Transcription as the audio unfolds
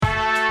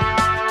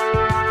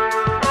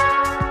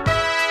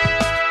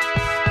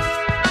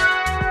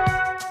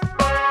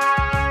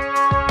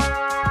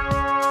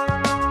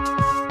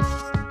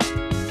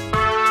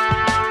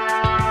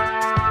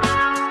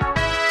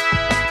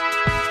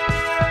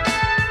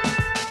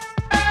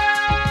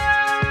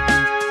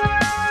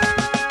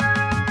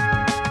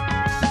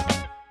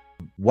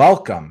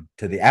Welcome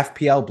to the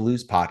FPL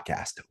Blues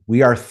podcast.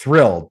 We are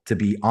thrilled to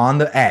be on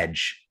the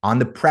edge, on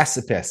the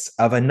precipice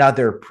of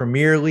another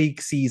Premier League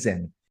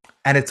season.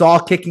 And it's all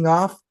kicking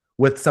off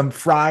with some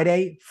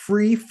Friday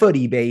free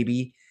footy,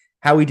 baby.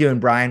 How we doing,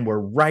 Brian? We're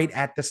right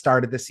at the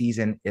start of the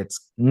season.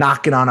 It's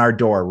knocking on our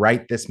door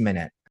right this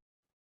minute.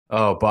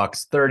 Oh,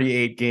 Bucks,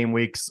 38 game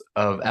weeks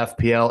of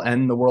FPL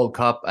and the World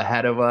Cup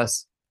ahead of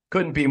us.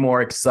 Couldn't be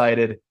more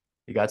excited.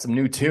 You got some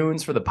new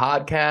tunes for the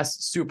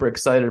podcast. Super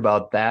excited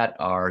about that.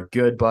 Our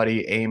good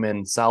buddy,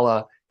 Eamon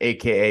Salah,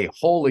 a.k.a.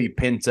 Holy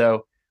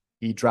Pinto.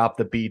 He dropped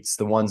the beats,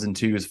 the ones and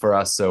twos for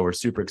us. So we're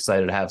super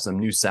excited to have some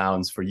new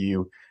sounds for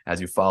you as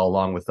you follow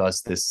along with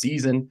us this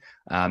season.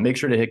 Make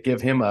sure to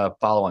give him a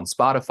follow on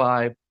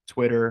Spotify,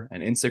 Twitter,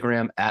 and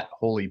Instagram at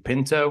Holy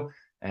Pinto.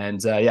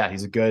 And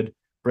he's a good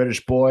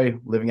British boy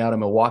living out in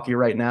Milwaukee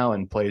right now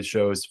and plays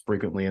shows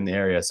frequently in the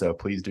area. So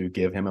please do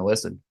give him a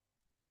listen.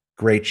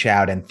 Great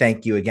shout. And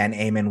thank you again,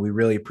 Eamon. We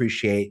really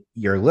appreciate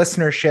your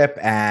listenership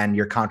and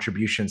your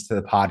contributions to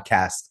the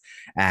podcast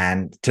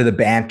and to the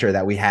banter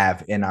that we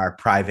have in our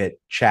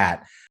private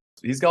chat.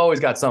 He's always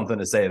got something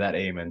to say, that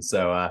Eamon.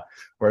 So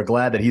we're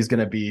glad that he's going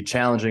to be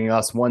challenging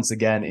us once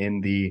again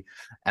in the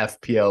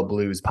FPL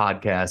Blues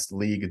podcast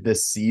league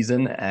this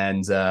season.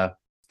 And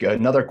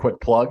another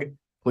quick plug,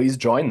 please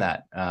join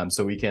that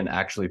so we can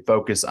actually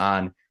focus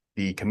on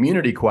the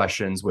community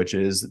questions, which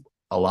is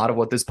a lot of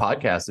what this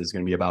podcast is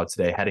going to be about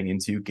today, heading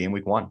into game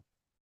week 1.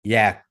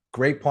 Yeah,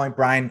 great point,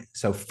 Brian.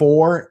 So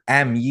for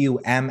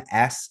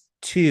MUMS2,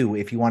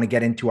 if you want to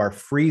get into our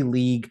free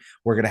league,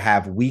 we're going to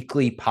have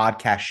weekly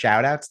podcast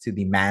shout outs to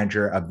the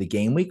manager of the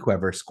game week,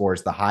 whoever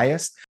scores the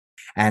highest.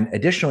 And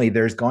additionally,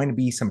 there's going to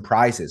be some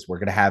prizes. We're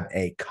going to have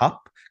a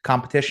cup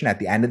competition at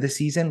the end of the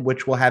season,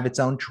 which will have its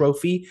own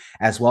trophy,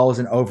 as well as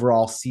an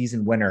overall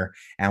season winner.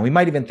 And we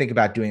might even think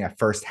about doing a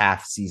first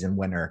half season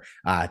winner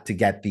to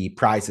get the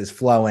prizes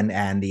flowing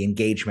and the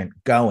engagement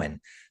going.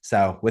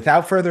 So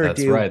without further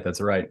ado, That's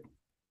right.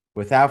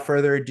 Without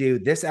further ado,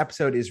 this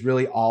episode is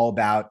really all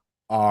about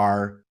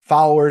our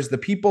followers, the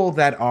people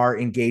that are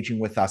engaging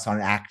with us on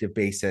an active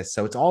basis.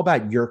 So it's all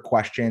about your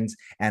questions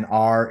and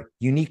our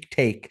unique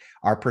take,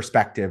 our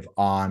perspective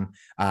on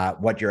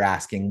what you're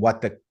asking,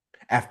 what the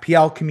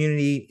FPL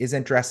community is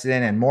interested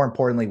in, and more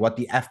importantly, what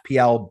the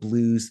FPL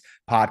Blues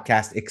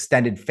podcast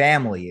extended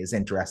family is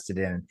interested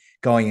in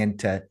going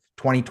into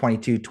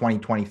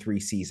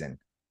 2022-2023 season.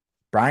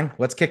 Brian,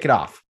 let's kick it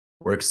off.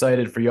 We're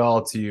excited for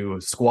y'all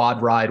to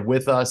squad ride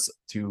with us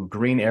to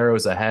green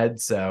arrows ahead.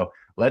 So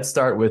let's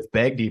start with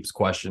Bag Deep's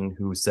question,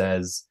 who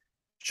says,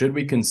 should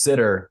we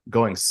consider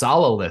going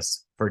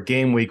Salah-less for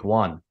game week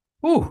 1?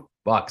 Whew,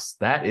 Bucks,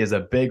 that is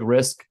a big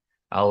risk.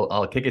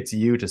 I'll kick it to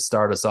you to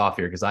start us off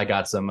here because I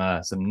got some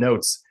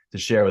notes to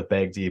share with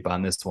Bag Deep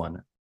on this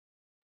one.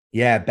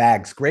 Yeah,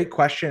 Bags, great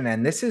question.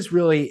 And this is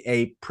really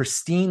a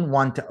pristine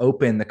one to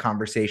open the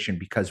conversation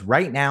because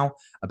right now,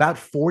 about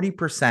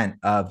 40%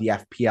 of the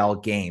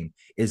FPL game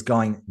is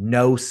going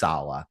no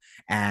Salah.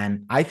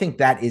 And I think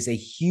that is a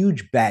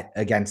huge bet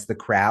against the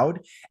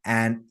crowd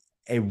and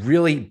a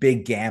really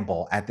big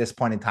gamble at this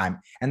point in time.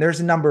 And there's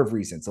a number of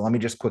reasons. So let me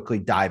just quickly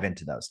dive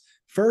into those.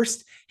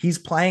 First, he's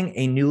playing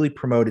a newly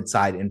promoted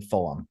side in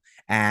Fulham,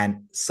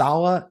 and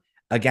Salah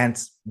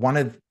against one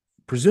of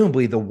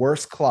presumably the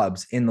worst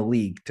clubs in the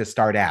league to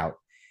start out.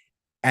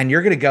 And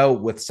you're going to go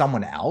with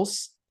someone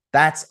else.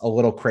 That's a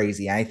little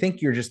crazy. And I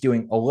think you're just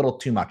doing a little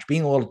too much,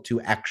 being a little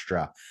too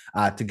extra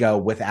to go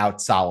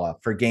without Salah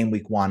for game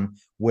week 1,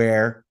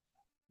 where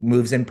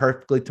moves in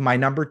perfectly to my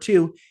number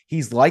 2.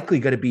 He's likely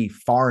going to be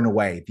far and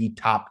away the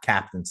top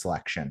captain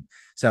selection.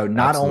 So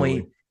not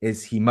only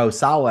is he Mo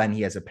Salah and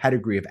he has a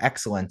pedigree of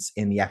excellence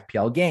in the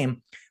FPL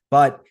game,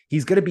 but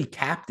he's going to be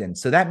captain.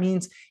 So that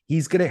means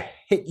he's going to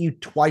hit you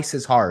twice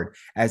as hard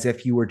as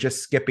if you were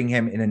just skipping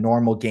him in a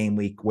normal game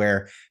week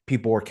where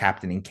people were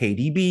captaining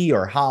KDB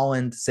or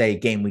Haaland, say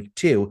game week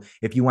 2.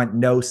 If you went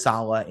no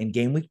Salah in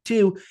game week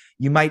 2,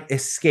 you might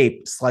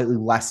escape slightly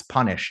less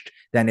punished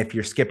than if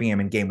you're skipping him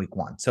in game week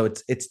 1. So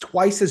it's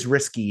twice as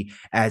risky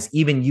as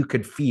even you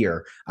could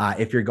fear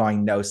if you're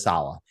going no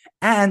Salah.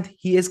 And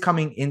he is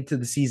coming into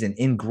the season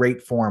in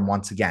great form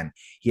once again.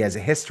 He has a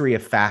history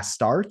of fast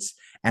starts,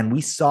 and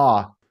we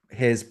saw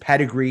his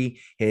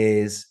pedigree,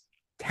 his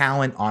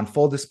talent on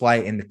full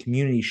display in the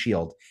Community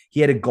Shield. He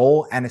had a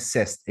goal and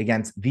assist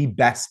against the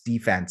best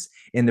defense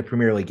in the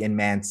Premier League in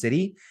Man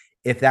City.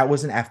 If that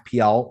was an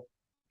FPL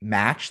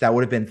match, that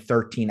would have been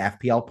 13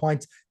 FPL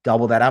points.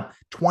 Double that up,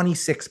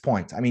 26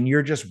 points. I mean,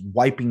 you're just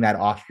wiping that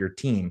off your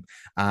team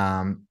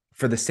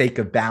for the sake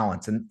of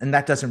balance. And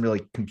that doesn't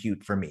really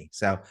compute for me.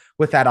 So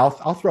with that, I'll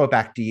throw it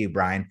back to you,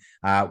 Brian.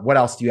 What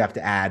else do you have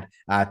to add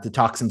to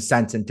talk some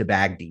sense into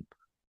Bag Deep?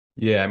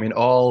 Yeah, I mean,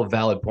 all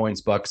valid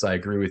points, Bucks. I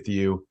agree with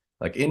you.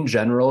 Like in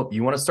general,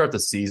 you want to start the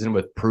season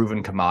with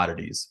proven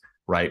commodities,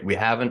 right? We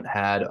haven't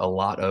had a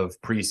lot of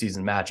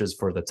preseason matches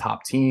for the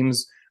top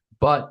teams,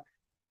 but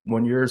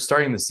when you're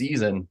starting the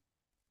season,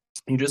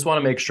 you just want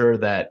to make sure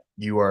that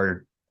you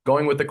are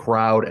going with the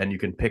crowd and you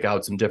can pick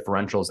out some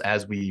differentials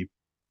as we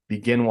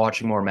begin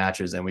watching more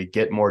matches and we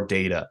get more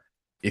data.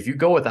 if you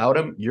go without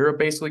him, you're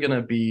basically going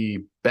to be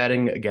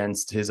betting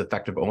against his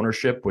effective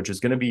ownership, which is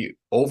going to be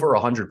over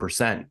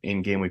 100%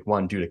 in game week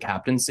 1 due to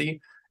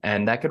captaincy.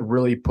 And that could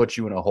really put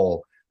you in a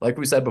hole. Like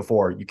we said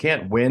before, you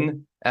can't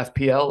win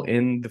FPL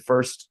in the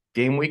first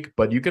game week,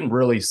 but you can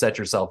really set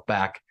yourself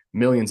back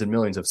millions and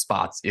millions of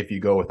spots if you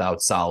go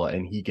without Salah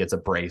and he gets a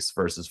brace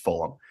versus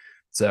Fulham.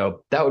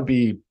 So that would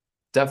be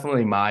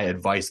definitely my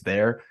advice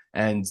there.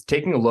 And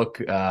taking a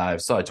look, I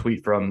saw a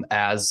tweet from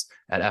Az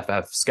at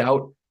FF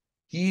Scout.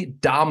 He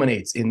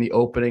dominates in the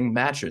opening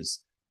matches.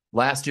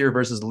 Last year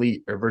versus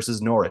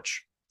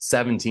Norwich,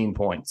 17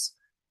 points.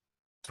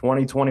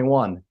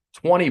 2021,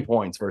 20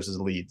 points versus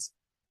Leeds.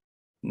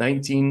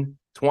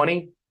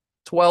 1920,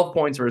 12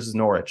 points versus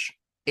Norwich.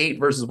 8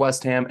 versus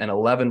West Ham and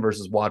 11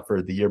 versus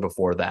Watford the year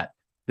before that.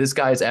 This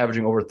guy is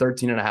averaging over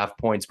 13.5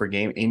 points per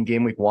game in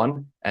game week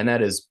 1, and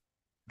that is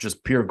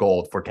just pure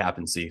gold for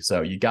captaincy.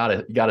 So you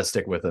gotta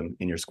stick with him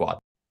in your squad.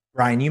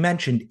 Brian, you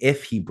mentioned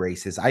if he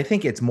braces. I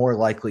think it's more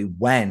likely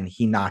when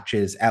he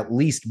notches at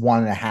least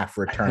 1.5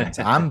 returns.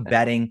 I'm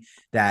betting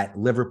that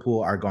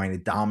Liverpool are going to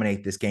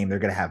dominate this game. They're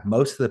going to have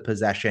most of the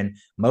possession,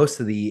 most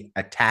of the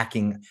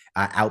attacking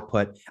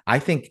output. I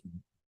think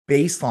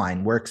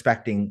baseline, we're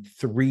expecting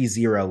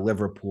 3-0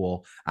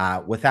 Liverpool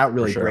without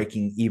really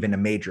breaking even a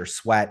major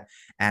sweat.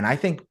 And I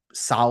think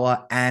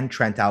Salah and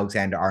Trent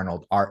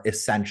Alexander-Arnold are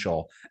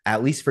essential,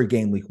 at least for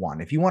game week 1.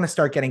 If you want to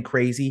start getting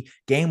crazy,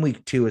 game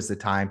week 2 is the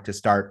time to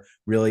start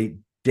really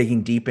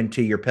digging deep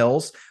into your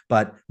pills.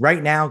 But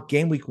right now,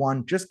 game week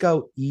 1, just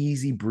go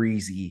easy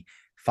breezy.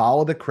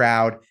 Follow the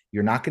crowd.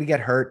 You're not going to get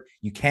hurt.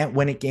 You can't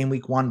win at game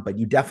week 1, but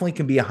you definitely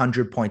can be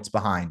 100 points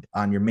behind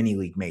on your mini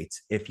league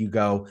mates if you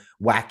go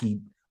wacky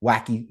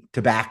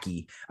tobacco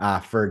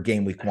for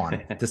game week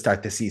 1 to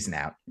start the season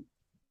out.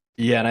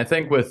 Yeah, and I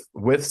think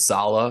with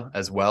Salah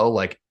as well,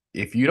 like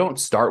if you don't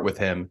start with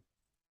him,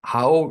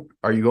 how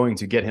are you going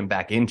to get him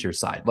back into your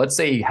side? Let's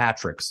say he hat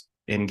tricks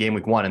in game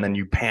week 1 and then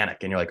you panic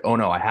and you're like, oh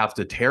no, I have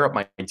to tear up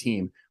my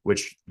team,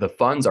 which the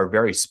funds are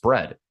very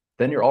spread.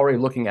 Then you're already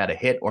looking at a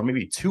hit or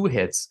maybe 2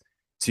 hits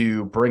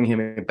to bring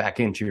him back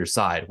into your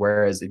side.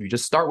 Whereas if you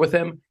just start with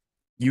him,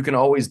 you can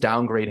always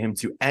downgrade him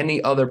to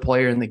any other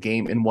player in the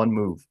game in one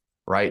move,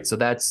 right? So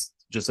that's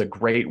just a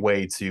great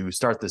way to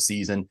start the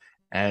season.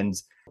 And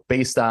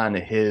based on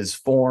his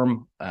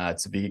form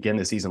to begin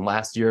the season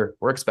last year,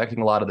 we're expecting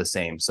a lot of the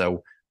same.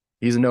 So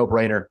he's a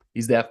no-brainer.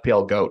 He's the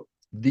FPL GOAT,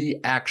 the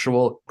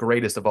actual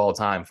greatest of all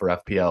time for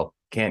FPL.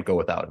 Can't go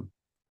without him.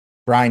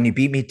 Brian, you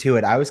beat me to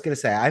it. I was going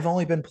to say, I've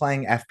only been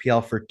playing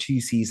FPL for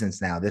 2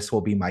 seasons now. This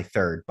will be my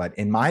 3rd. But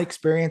in my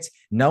experience,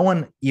 no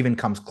one even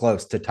comes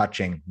close to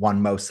touching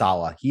one Mo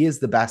Salah. He is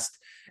the best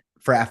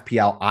for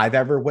FPL I've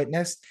ever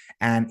witnessed.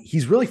 And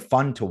he's really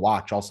fun to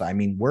watch also. I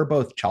mean, we're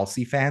both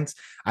Chelsea fans.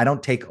 I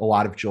don't take a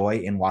lot of joy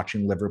in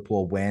watching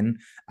Liverpool win,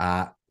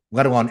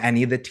 let alone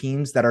any of the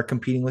teams that are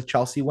competing with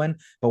Chelsea win.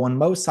 But when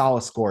Mo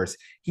Salah scores,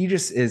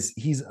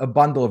 he's a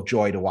bundle of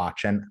joy to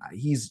watch. And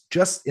he's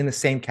just in the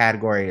same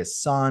category as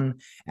Son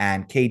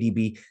and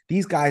KDB.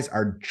 These guys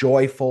are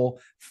joyful,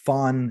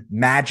 fun,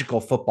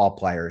 magical football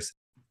players.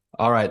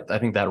 All right. I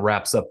think that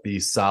wraps up the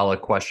Salah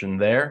question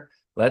there.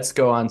 Let's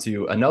go on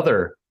to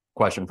another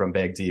question from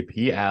Bag Deep.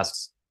 He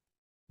asks,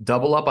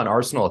 double up on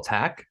Arsenal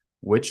attack,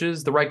 which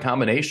is the right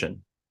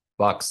combination?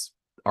 Bucks,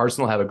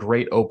 Arsenal have a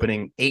great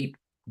opening, 8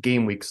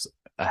 game weeks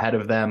ahead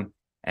of them,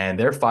 and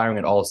they're firing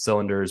at all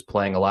cylinders,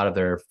 playing a lot of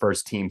their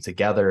first team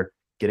together,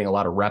 getting a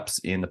lot of reps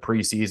in the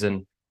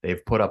preseason.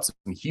 They've put up some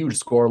huge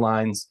score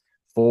lines,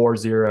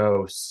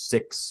 4-0,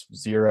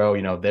 6-0.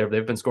 You know,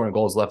 they've been scoring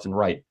goals left and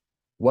right.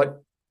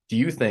 What do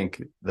you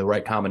think the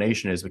right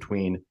combination is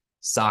between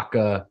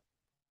Saka,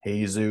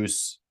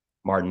 Jesus,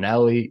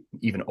 Martinelli,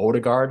 even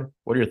Odegaard?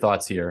 What are your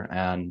thoughts here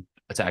on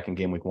attacking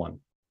game week 1?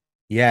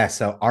 Yeah,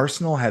 so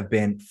Arsenal have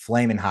been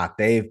flaming hot.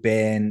 They've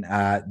been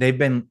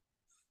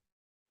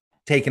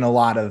taking a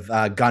lot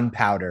of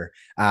gunpowder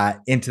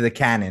into the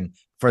cannon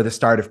for the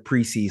start of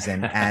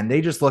preseason, and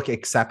they just look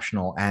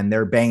exceptional. And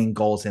they're banging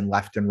goals in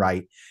left and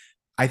right.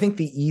 I think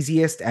the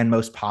easiest and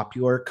most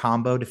popular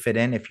combo to fit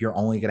in, if you're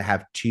only going to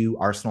have 2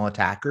 Arsenal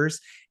attackers,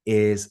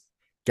 is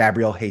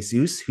Gabriel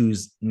Jesus,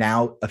 who's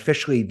now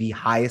officially the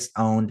highest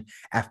owned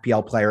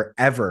FPL player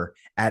ever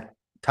at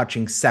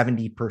touching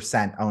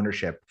 70%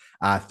 ownership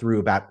through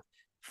about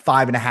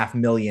 5.5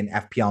 million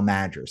FPL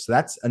managers. So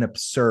that's an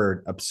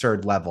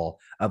absurd level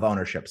of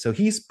ownership. So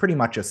he's pretty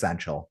much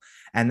essential.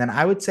 And then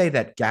I would say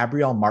that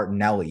Gabriel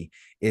Martinelli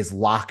is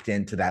locked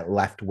into that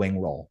left wing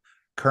role.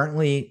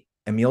 Currently,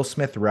 Emile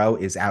Smith-Rowe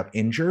is out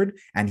injured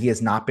and he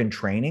has not been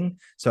training.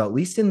 So at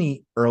least in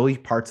the early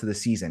parts of the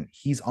season,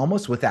 he's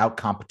almost without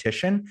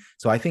competition.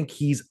 So I think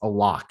he's a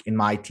lock in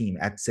my team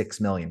at 6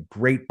 million.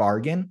 Great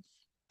bargain.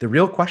 The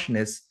real question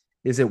is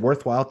it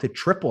worthwhile to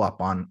triple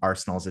up on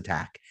Arsenal's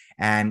attack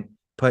and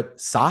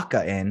put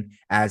Saka in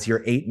as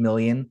your 8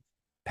 million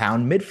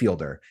pound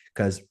midfielder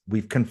because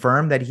we've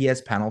confirmed that he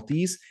has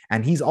penalties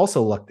and he's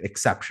also looked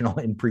exceptional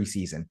in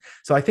preseason.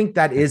 So I think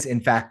that is, in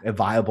fact, a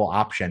viable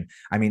option.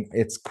 I mean,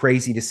 it's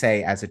crazy to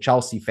say as a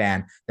Chelsea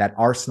fan that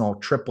Arsenal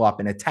triple up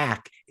in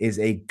attack is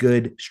a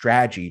good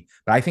strategy,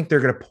 but I think they're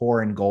going to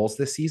pour in goals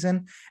this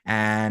season.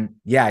 And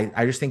yeah,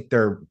 I just think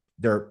their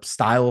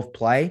style of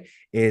play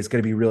is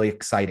going to be really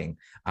exciting.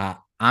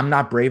 I'm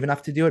not brave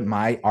enough to do it.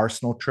 My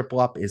Arsenal triple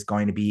up is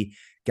going to be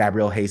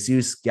Gabriel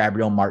Jesus,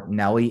 Gabriel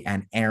Martinelli,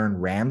 and Aaron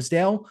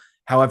Ramsdale.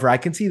 However, I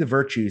can see the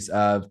virtues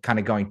of kind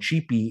of going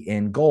cheapy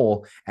in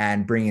goal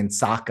and bringing in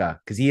Saka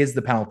because he is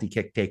the penalty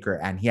kick taker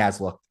and he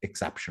has looked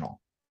exceptional.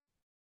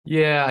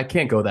 Yeah, I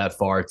can't go that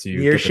far to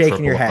You're get the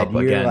shaking your triple head. up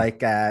You're again. like,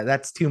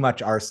 that's too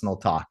much Arsenal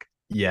talk.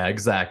 Yeah,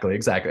 exactly.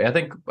 I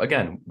think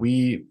again,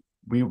 we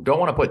don't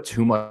want to put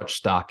too much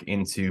stock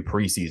into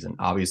preseason.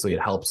 Obviously,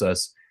 it helps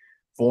us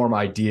form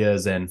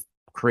ideas and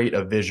create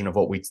a vision of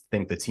what we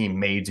think the team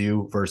may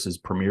do versus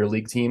Premier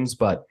League teams,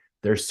 but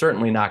they're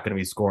certainly not going to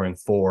be scoring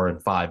 4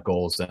 and 5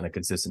 goals on a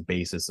consistent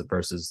basis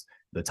versus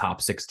the top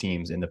 6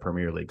 teams in the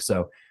Premier League.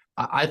 So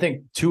I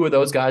think 2 of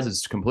those guys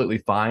is completely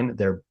fine.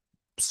 They're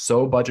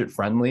so budget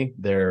friendly.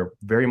 They're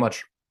very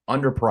much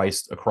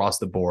underpriced across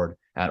the board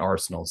at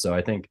Arsenal. So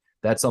I think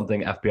that's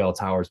something FPL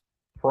Towers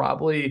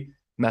probably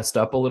messed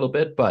up a little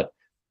bit. But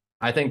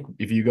I think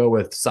if you go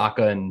with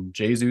Saka and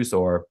Jesus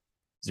or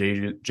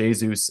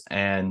Jesus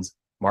and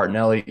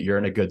Martinelli, you're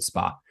in a good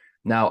spot.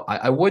 Now,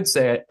 I would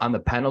say on the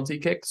penalty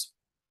kicks,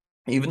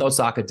 even though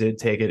Saka did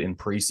take it in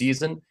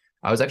preseason,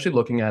 I was actually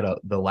looking at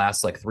the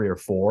last like 3 or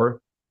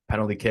 4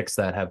 penalty kicks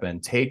that have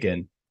been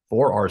taken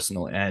for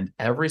Arsenal. And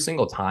every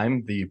single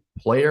time the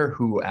player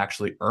who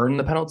actually earned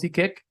the penalty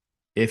kick,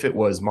 if it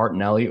was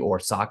Martinelli or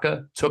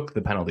Saka, took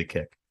the penalty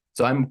kick.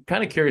 So I'm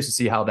kind of curious to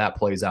see how that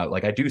plays out.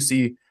 Like I do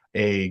see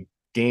a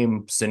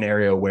game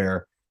scenario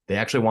where they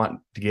actually want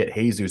to get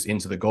Jesus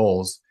into the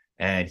goals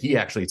and he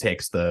actually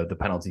takes the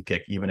penalty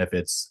kick, even if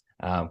it's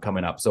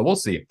coming up. So we'll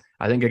see.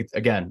 I think,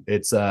 again,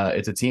 it's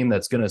a team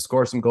that's going to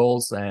score some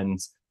goals, and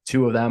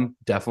 2 of them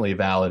definitely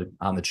valid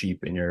on the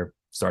cheap in your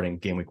starting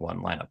game week 1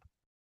 lineup.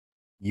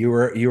 You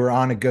were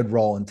on a good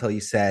roll until you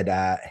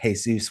said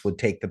Jesus would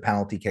take the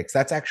penalty kicks.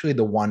 That's actually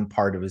the one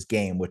part of his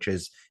game which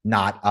is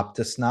not up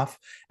to snuff.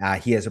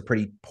 He has a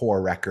pretty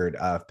poor record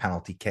of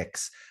penalty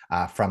kicks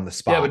from the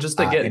spot. Yeah, but just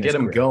to get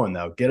him going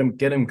though, get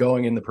him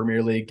going in the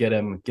Premier League, get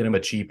him a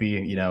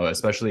cheapie. You know,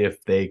 especially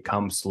if they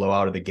come slow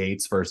out of the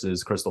gates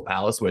versus Crystal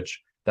Palace,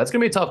 which that's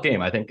gonna be a tough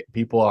game. I think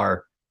people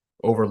are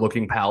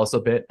overlooking Palace a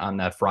bit on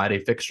that Friday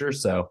fixture,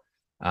 so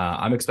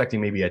I'm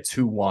expecting maybe a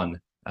 2-1.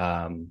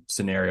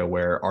 Scenario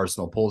where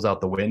Arsenal pulls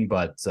out the win,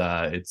 but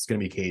it's going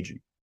to be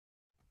cagey.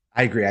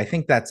 I agree. I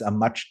think that's a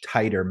much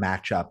tighter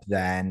matchup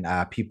than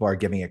people are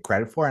giving it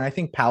credit for. And I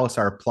think Palace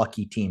are a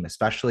plucky team,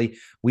 especially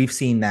we've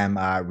seen them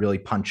really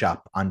punch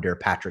up under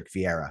Patrick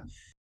Vieira.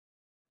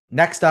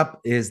 Next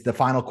up is the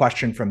final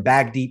question from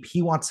Bag Deep.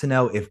 He wants to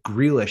know if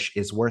Grealish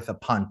is worth a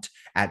punt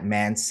at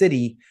Man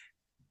City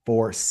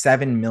for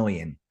 $7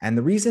 million. And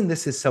the reason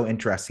this is so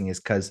interesting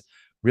is because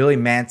really,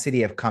 Man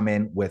City have come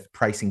in with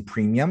pricing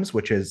premiums,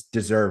 which is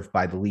deserved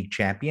by the league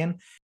champion.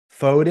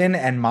 Foden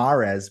and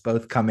Mahrez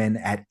both come in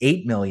at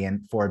 $8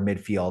 million for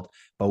midfield,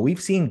 but we've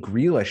seen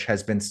Grealish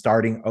has been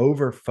starting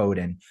over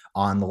Foden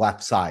on the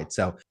left side.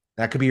 So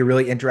that could be a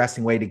really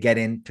interesting way to get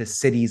into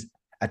City's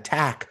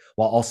attack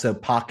while also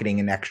pocketing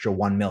an extra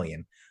 $1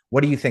 million.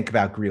 What do you think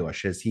about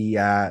Grealish? Is he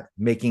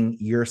making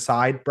your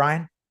side,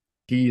 Brian?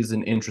 He's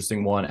an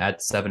interesting one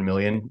at 7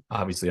 million,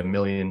 obviously £1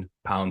 million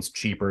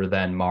cheaper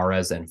than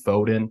Mahrez and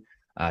Foden.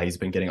 He's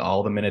been getting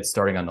all the minutes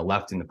starting on the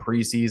left in the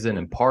preseason.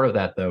 And part of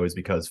that, though, is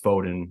because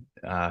Foden,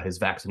 his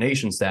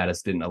vaccination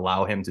status didn't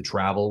allow him to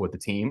travel with the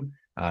team.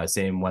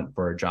 Same went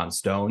for John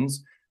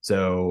Stones.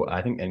 So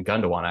I think, and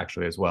Gundogan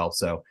actually as well.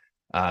 So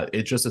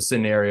it's just a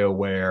scenario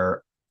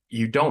where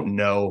you don't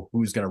know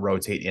who's going to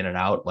rotate in and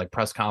out. Like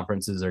press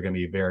conferences are going to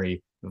be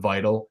very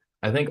vital.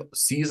 I think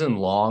season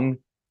long,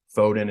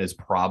 Foden is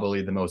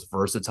probably the most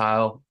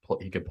versatile.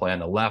 He could play on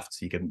the left.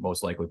 He could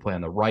most likely play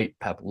on the right.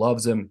 Pep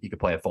loves him. He could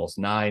play a false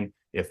 9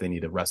 if they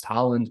need to rest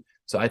Haaland.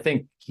 So I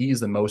think he's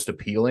the most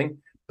appealing.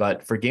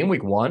 But for game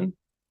week 1,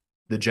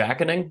 the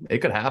jacketing, it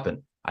could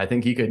happen. I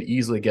think he could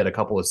easily get a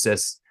couple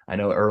assists. I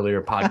know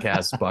earlier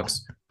podcast,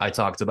 Bucks, I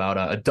talked about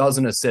a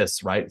dozen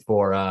assists, right,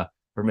 for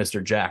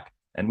Mr. Jack.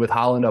 And with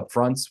Haaland up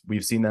front,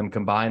 we've seen them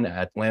combine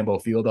at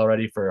Lambeau Field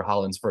already for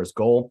Haaland's first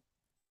goal.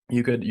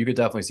 You could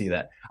definitely see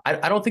that.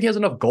 I don't think he has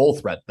enough goal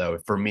threat, though,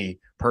 for me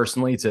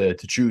personally to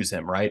choose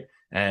him, right?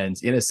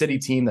 And in a City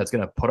team that's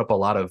going to put up a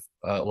lot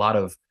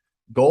of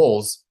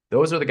goals,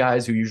 those are the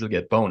guys who usually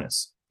get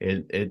bonus.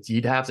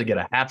 You'd have to get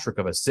a hat trick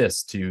of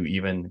assists to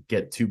even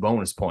get 2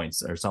 bonus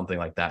points or something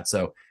like that.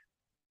 So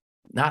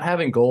not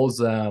having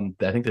goals, I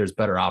think there's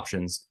better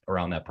options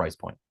around that price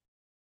point.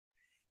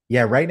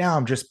 Yeah, right now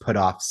I'm just put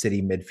off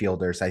City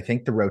midfielders. I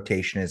think the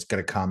rotation is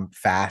going to come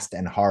fast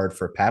and hard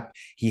for Pep.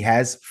 He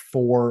has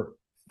 4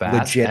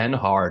 fast and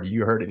hard.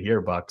 You heard it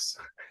here, Bucks.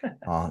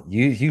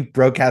 You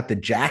broke out the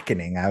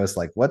jacketing. I was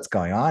like, what's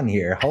going on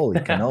here? Holy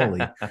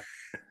cannoli.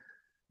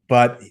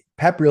 But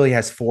Pep really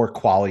has four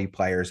quality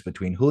players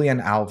between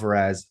Julian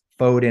Alvarez,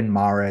 Foden,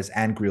 Mahrez,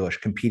 and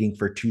Grealish competing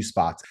for two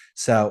spots.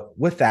 So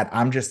with that,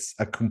 I'm just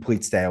a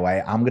complete stay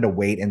away. I'm going to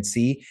wait and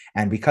see.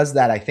 And because of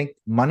that, I think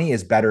money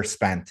is better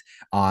spent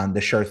on the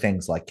sure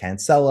things like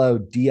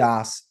Cancelo,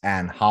 Diaz,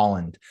 and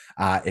Haaland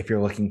if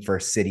you're looking for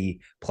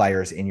City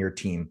players in your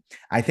team.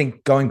 I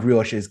think going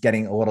Grealish is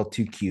getting a little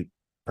too cute,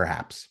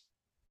 perhaps.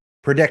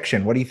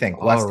 Prediction, what do you think?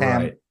 All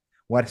right.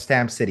 West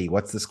Ham City,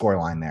 what's the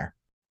scoreline there?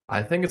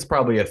 I think it's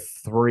probably a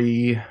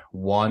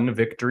 3-1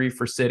 victory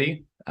for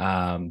City.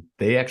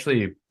 They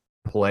actually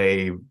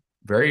play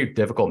very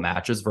difficult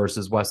matches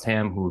versus West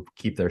Ham, who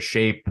keep their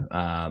shape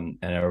and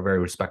are a very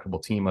respectable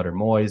team under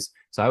Moyes.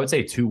 So I would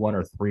say 2-1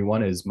 or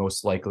 3-1 is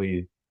most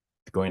likely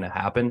going to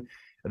happen.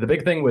 The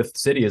big thing with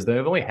City is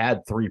they've only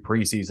had 3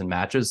 preseason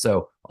matches.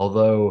 So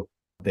although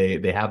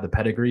they have the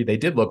pedigree, they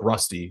did look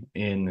rusty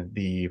in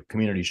the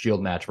Community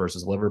Shield match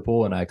versus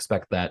Liverpool, and I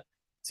expect that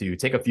to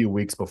take a few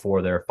weeks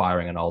before they're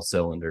firing on all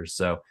cylinders.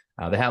 So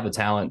they have the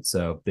talent,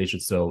 so they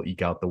should still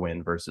eke out the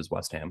win versus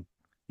West Ham.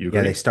 You agree?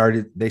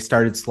 Yeah, they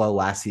started slow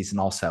last season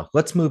also.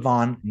 Let's move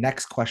on.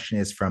 Next question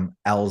is from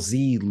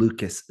LZ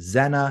Lucas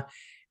Zena.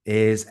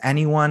 Is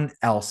anyone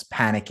else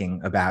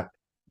panicking about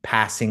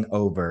passing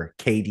over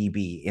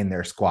KDB in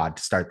their squad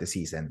to start the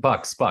season?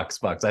 Bucks.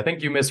 I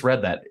think you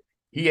misread that.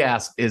 He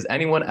asked, is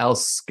anyone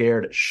else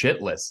scared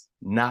shitless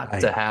not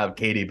to have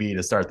KDB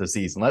to start the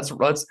season? Let's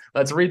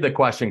read the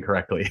question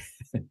correctly.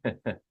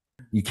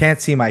 You can't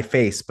see my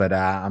face, but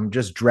I'm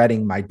just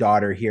dreading my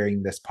daughter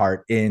hearing this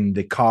part in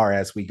the car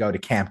as we go to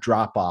camp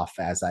drop off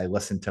as I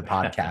listen to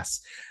podcasts.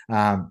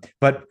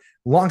 But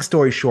long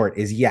story short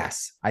is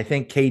yes, I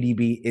think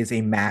KDB is a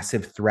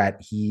massive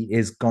threat. He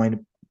is going to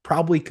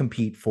probably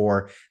compete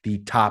for the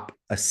top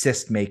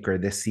assist maker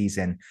this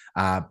season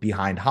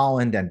behind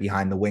Haaland and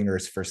behind the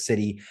wingers for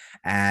City.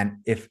 And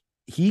if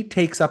he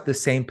takes up the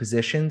same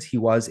positions he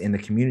was in the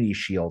Community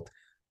Shield,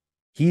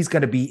 he's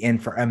going to be in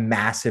for a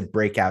massive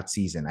breakout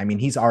season. I mean,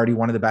 he's already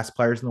one of the best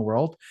players in the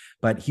world,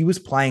 but he was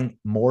playing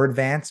more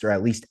advanced or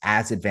at least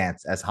as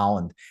advanced as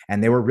Haaland.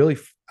 And they were really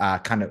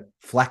kind of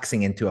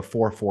flexing into a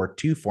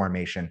 4-4-2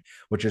 formation,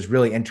 which is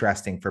really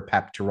interesting for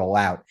Pep to roll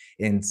out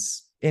in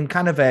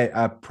kind of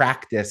a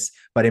practice,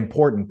 but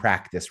important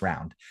practice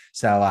round.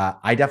 So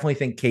I definitely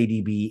think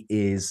KDB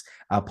is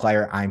a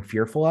player I'm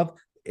fearful of.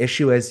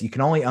 Issue is you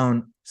can only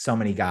own so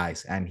many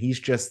guys, and he's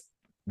just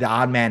the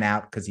odd man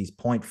out because he's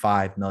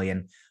 0.5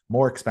 million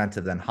more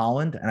expensive than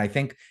Haaland. And I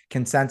think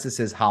consensus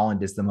is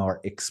Haaland is the more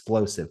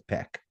explosive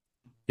pick.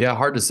 Yeah,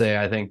 hard to say.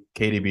 I think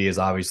KDB is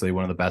obviously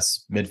one of the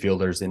best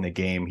midfielders in the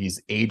game. He's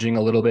aging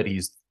a little bit.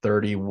 He's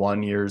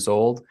 31 years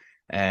old.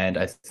 And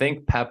I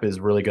think Pep is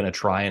really going to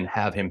try and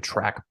have him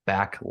track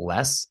back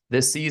less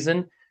this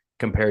season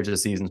compared to the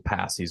seasons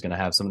past. He's going to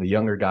have some of the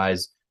younger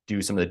guys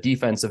do some of the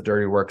defensive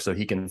dirty work so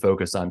he can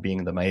focus on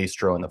being the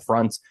maestro in the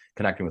front,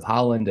 connecting with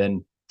Haaland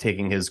and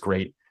taking his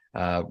great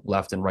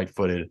left and right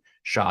footed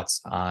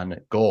shots on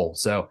goal.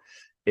 So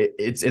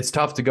it's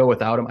tough to go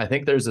without him. I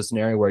think there's a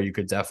scenario where you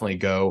could definitely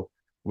go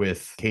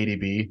with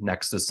KDB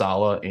next to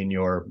Salah in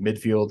your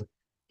midfield.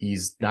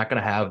 He's not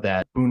going to have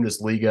that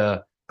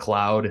Bundesliga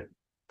cloud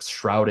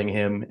shrouding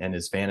him and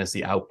his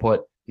fantasy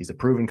output. He's a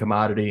proven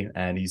commodity,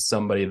 and he's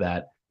somebody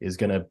that is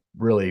going to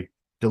really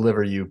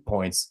deliver you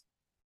points.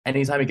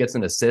 Anytime he gets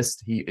an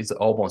assist, he is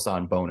almost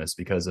on bonus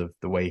because of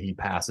the way he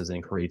passes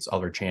and creates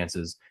other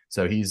chances.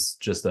 So he's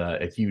just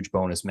a huge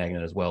bonus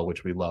magnet as well,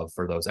 which we love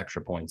for those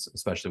extra points,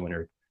 especially when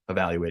you're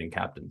evaluating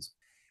captains.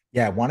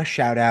 Yeah, I want to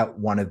shout out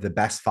one of the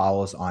best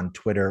follows on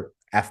Twitter,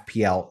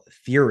 FPL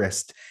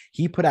Theorist.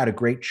 He put out a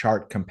great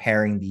chart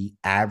comparing the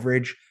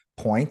average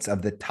points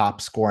of the top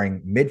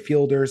scoring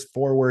midfielders,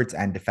 forwards,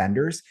 and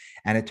defenders.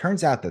 And it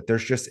turns out that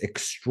there's just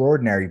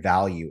extraordinary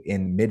value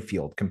in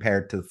midfield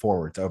compared to the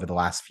forwards over the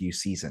last few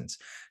seasons.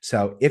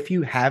 So if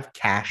you have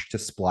cash to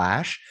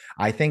splash,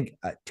 I think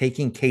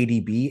taking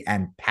KDB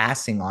and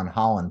passing on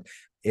Haaland,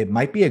 it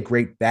might be a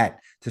great bet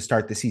to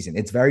start the season.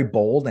 It's very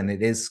bold and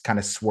it is kind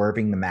of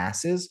swerving the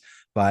masses.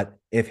 But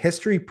if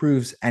history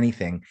proves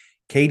anything,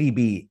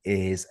 KDB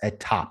is a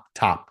top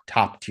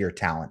tier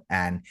talent,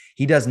 and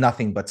he does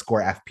nothing but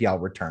score FPL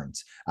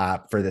returns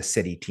for the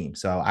City team.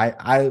 So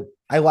I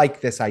like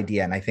this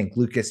idea, and I think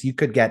Lucas, you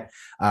could get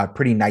a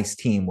pretty nice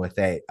team with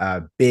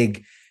a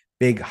big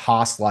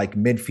Haas-like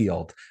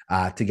midfield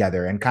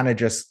together, and kind of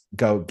just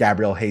go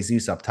Gabriel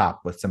Jesus up top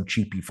with some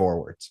cheapy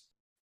forwards.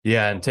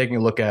 Yeah, and taking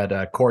a look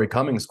at Corey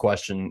Cummings'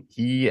 question,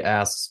 he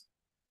asks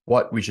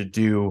what we should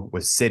do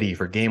with City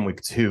for game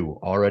week 2,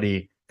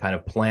 already kind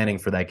of planning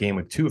for that game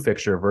week 2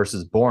 fixture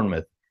versus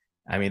Bournemouth.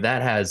 I mean,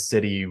 that has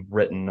City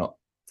written 5-0,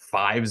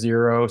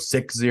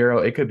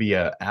 6-0. It could be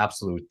an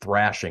absolute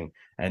thrashing.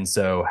 And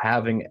so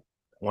having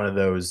one of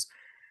those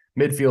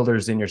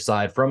midfielders in your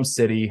side from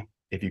City,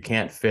 if you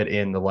can't fit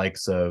in the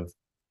likes of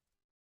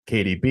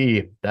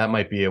KDB, that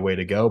might be a way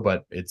to go,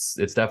 but it's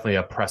definitely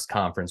a press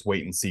conference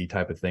wait and see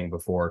type of thing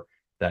before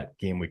that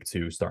game week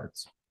 2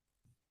 starts.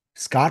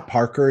 Scott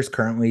Parker is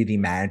currently the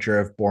manager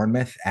of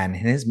Bournemouth, and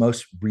in his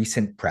most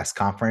recent press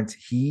conference,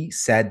 he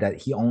said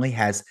that he only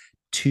has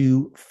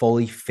two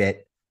fully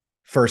fit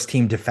first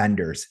team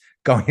defenders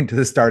going into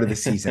the start of the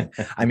season.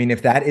 I mean,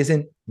 if that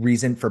isn't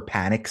reason for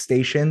panic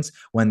stations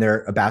when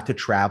they're about to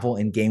travel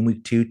in game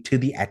week 2 to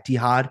the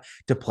Etihad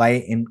to play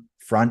in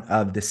front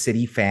of the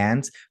City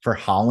fans for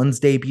Holland's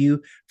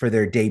debut, for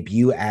their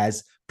debut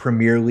as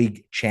Premier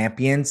League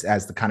champions,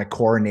 as the kind of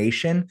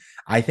coronation,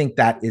 I think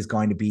that is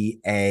going to be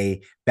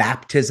a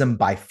baptism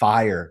by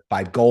fire,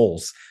 by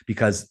goals,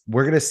 because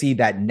we're going to see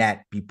that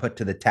net be put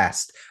to the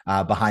test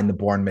behind the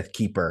Bournemouth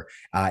keeper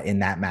in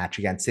that match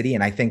against City.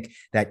 And I think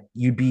that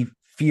you'd be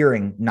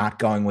fearing not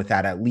going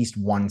without at least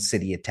one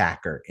City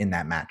attacker in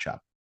that matchup.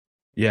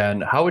 Yeah,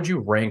 and how would you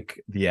rank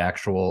the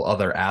actual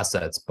other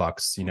assets,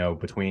 Bucks,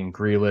 between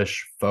Grealish,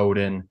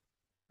 Foden,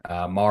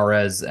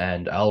 Mahrez,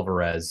 and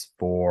Alvarez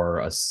for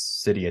a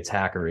City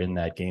attacker in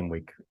that game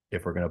week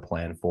if we're going to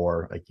plan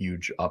for a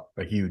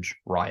huge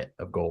riot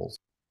of goals?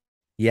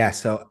 Yeah,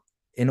 so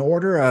in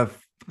order of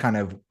kind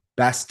of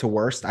best to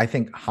worst, I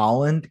think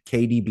Haaland,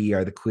 KDB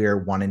are the clear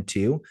 1 and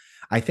 2.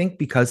 I think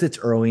because it's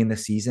early in the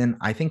season,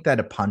 I think that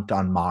a punt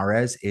on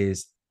Mahrez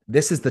is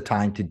the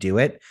time to do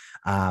it.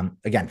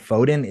 Again,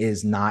 Foden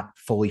is not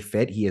fully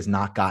fit. He has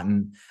not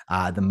gotten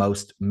the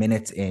most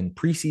minutes in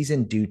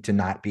preseason due to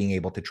not being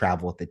able to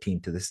travel with the team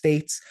to the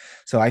States.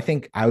 So I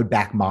think I would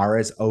back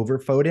Mahrez over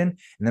Foden. And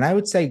then I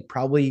would say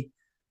probably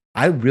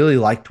I really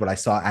liked what I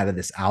saw out of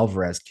this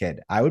Alvarez kid.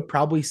 I would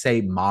probably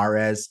say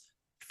Mahrez,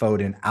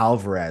 Foden,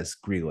 Alvarez,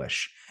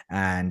 Grealish.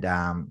 And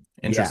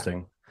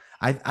Interesting.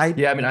 yeah,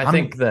 I mean, I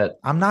think that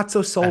I'm not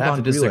so sold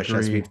on Grealish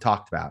as we've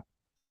talked about.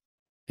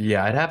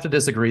 Yeah, I'd have to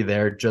disagree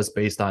there just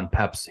based on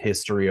Pep's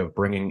history of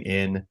bringing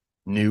in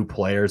new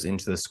players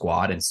into the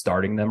squad and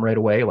starting them right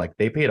away. Like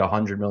they paid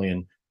 £100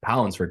 million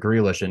for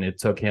Grealish, and it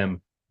took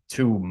him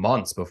 2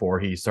 months before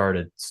he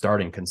started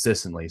starting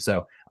consistently.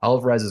 So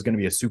Alvarez is going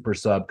to be a super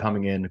sub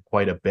coming in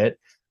quite a bit.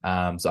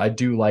 So I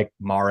do like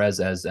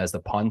Mahrez as the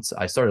punt.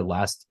 I started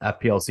last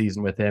FPL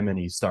season with him, and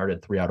he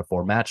started 3 out of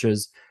 4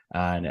 matches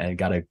and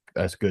got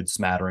a good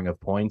smattering of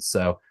points.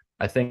 So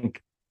I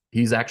think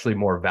he's actually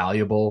more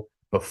valuable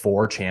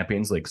before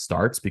Champions League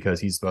starts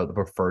because he's the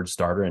preferred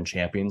starter in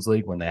Champions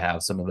League when they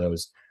have some of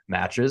those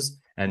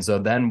matches. And so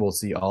then we'll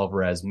see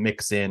Alvarez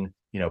mix in,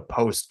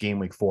 post game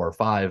week 4 or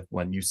 5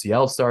 when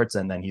UCL starts,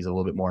 and then he's a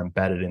little bit more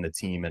embedded in the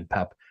team, and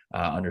Pep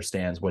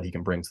understands what he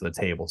can bring to the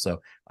table.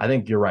 So I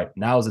think you're right.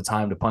 Now is the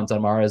time to punt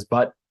on Mahrez,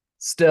 but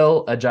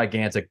still a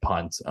gigantic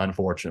punt,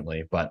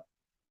 unfortunately. But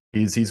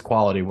he's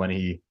quality when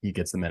he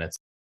gets the minutes.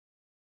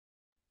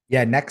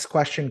 Yeah, next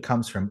question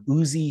comes from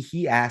Uzi.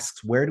 He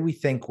asks, where do we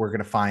think we're going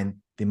to find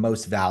the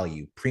most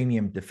value?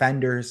 Premium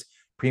defenders,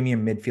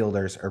 premium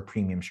midfielders, or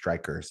premium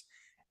strikers?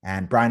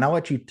 And Brian, I'll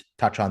let you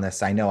touch on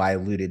this. I know I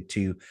alluded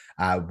to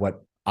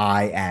what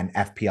I and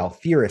FPL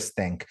theorists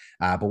think,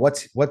 but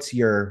what's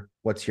your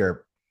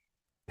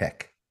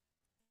pick?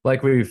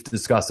 Like we've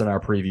discussed in our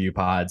preview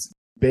pods,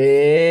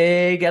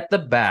 big at the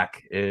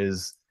back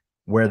is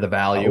where the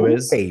value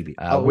is. Baby.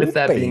 With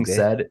that being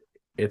said,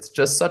 it's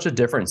just such a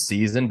different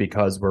season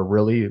because we're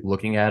really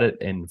looking at it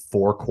in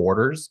 4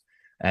 quarters.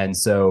 And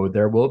so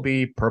there will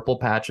be purple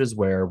patches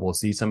where we'll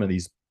see some of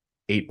these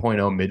 8.0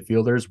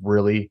 midfielders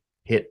really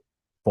hit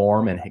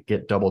form and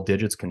get double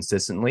digits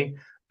consistently.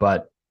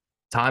 But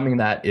timing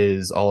that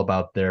is all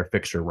about their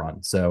fixture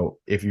run. So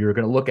if you're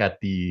going to look at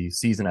the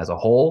season as a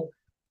whole,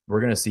 we're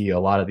going to see a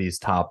lot of these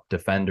top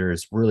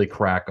defenders really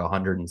crack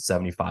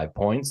 175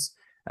 points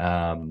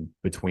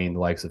between the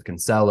likes of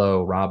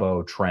Cancelo,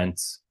 Robbo,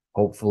 Trent,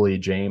 hopefully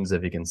James,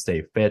 if he can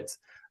stay fit.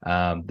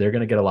 They're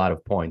going to get a lot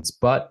of points.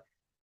 But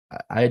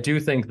I do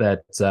think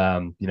that,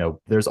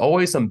 there's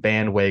always some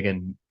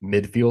bandwagon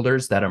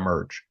midfielders that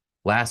emerge.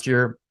 Last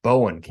year,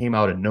 Bowen came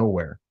out of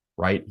nowhere,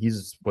 right? He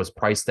was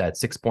priced at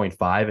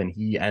 6.5 and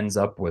he ends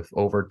up with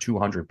over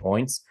 200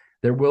 points.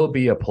 There will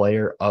be a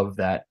player of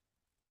that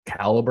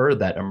caliber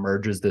that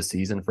emerges this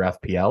season for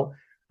FPL.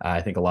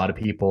 I think a lot of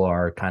people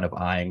are kind of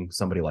eyeing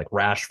somebody like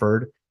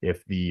Rashford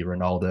if the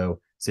Ronaldo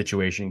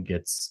situation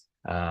gets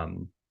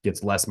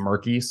less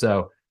murky.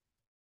 So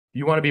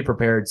you want to be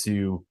prepared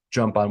to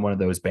jump on one of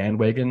those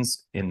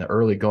bandwagons in the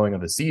early going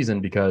of the season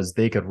because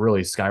they could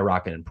really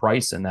skyrocket in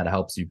price, and that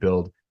helps you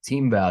build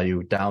team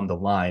value down the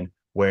line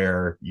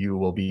where you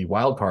will be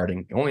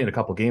wildcarding only in a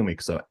couple game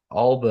weeks. So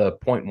all the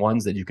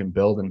 0.1s that you can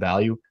build in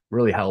value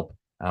really help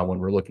when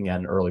we're looking at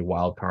an early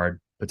wildcard,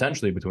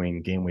 potentially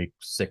between game week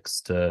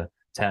 6 to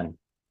 10.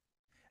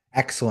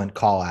 Excellent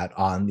call out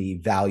on the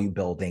value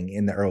building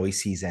in the early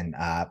season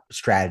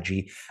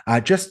strategy.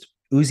 Just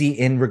Uzi,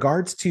 in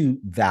regards to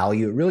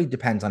value, it really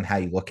depends on how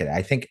you look at it.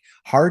 I think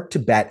hard to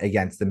bet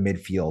against the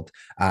midfield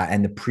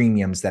and the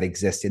premiums that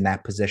exist in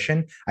that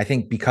position. I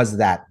think because of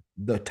that,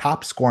 the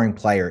top scoring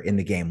player in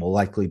the game will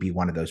likely be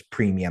one of those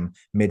premium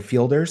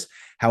midfielders.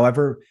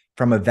 However,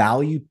 from a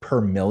value per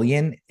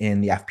million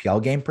in the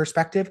FPL game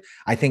perspective,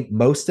 I think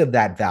most of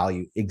that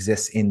value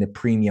exists in the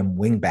premium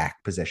wingback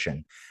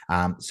position.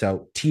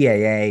 So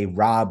TAA,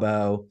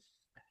 Robbo,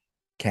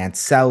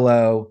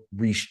 Cancelo,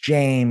 Reece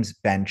James,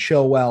 Ben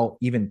Chilwell,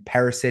 even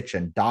Perisic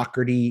and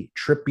Doherty,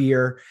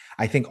 Trippier.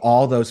 I think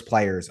all those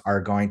players are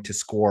going to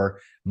score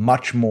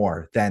much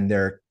more than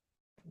their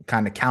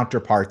kind of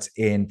counterparts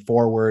in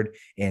forward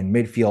and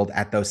midfield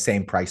at those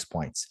same price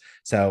points.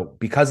 So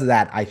because of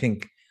that, I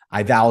think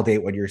I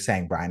validate what you're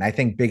saying, Brian. I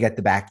think big at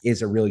the back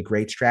is a really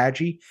great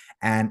strategy.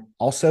 And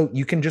also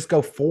you can just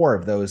go four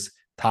of those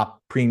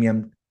top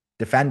premium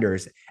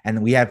defenders.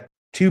 And we have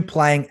two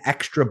playing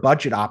extra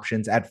budget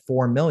options at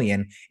 4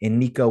 million in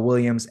Nico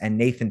Williams and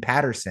Nathan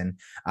Patterson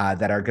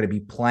that are going to be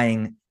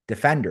playing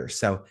defenders.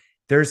 So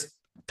there's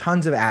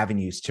tons of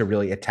avenues to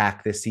really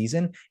attack this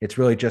season. It's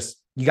really just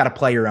you got to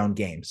play your own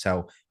game.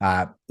 So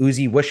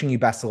Uzi, wishing you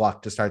best of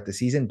luck to start the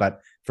season. But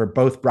for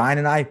both Brian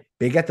and I,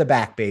 big at the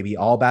back, baby,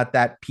 all about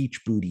that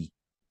peach booty.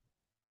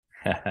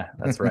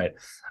 That's right.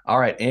 All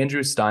right.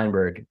 Andrew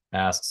Steinberg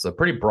asks a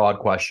pretty broad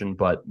question,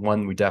 but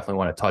one we definitely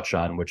want to touch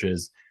on, which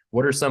is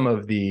what are some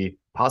of the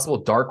possible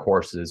dark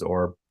horses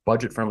or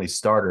budget-friendly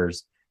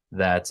starters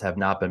that have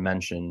not been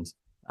mentioned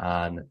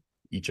on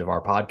each of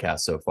our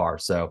podcasts so far?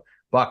 So,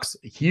 Bucks,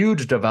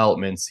 huge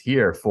developments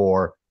here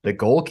for the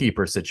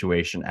goalkeeper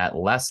situation at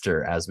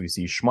Leicester as we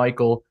see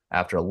Schmeichel,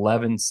 after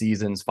 11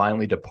 seasons,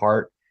 finally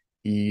depart.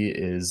 He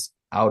is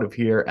out of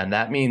here, and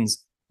that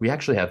means we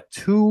actually have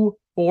two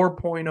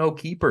 4.0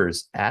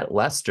 keepers at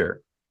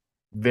Leicester.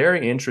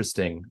 Very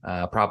interesting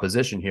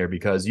proposition here,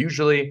 because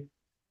usually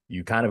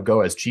you kind of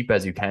go as cheap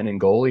as you can in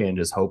goalie and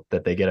just hope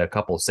that they get a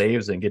couple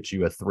saves and get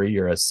you a 3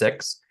 or a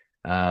 6.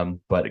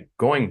 But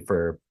going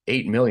for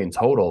 8 million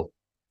total,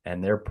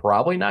 and they're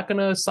probably not going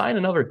to sign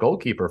another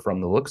goalkeeper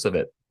from the looks of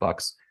it.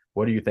 Bucks,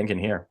 what are you thinking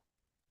here?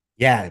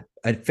 Yeah,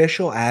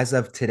 official as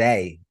of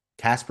today,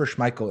 Kasper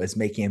Schmeichel is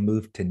making a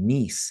move to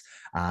Nice.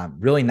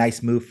 Really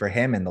nice move for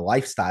him and the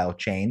lifestyle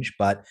change,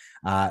 but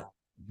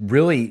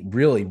really,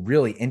 really,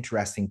 really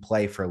interesting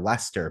play for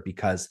Leicester,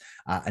 because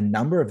a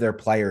number of their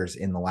players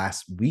in the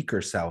last week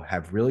or so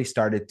have really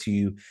started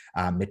to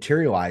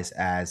materialize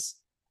as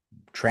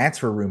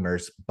transfer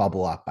rumors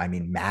bubble up. I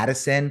mean,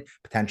 Madison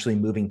potentially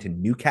moving to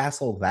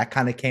Newcastle, that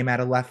kind of came out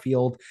of left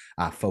field.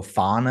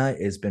 Fofana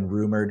has been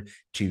rumored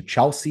to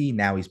Chelsea.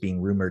 Now he's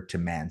being rumored to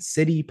Man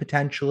City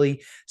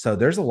potentially. So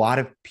there's a lot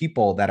of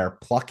people that are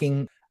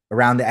plucking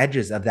around the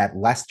edges of that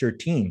Leicester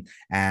team.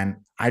 And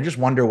I just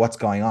wonder what's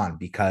going on,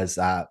 because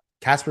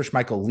Kasper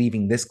Schmeichel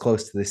leaving this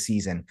close to the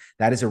season,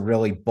 that is a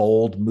really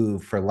bold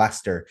move for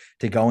Leicester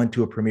to go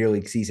into a Premier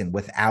League season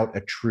without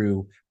a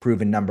true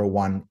proven number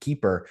one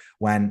keeper,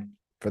 when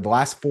for the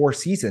last 4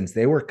 seasons,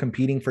 they were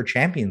competing for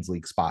Champions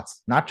League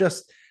spots. Not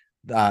just,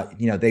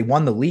 they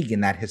won the league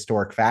in that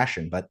historic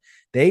fashion, but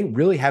they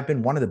really have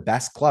been one of the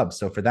best clubs.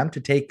 So for them to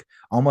take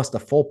almost a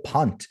full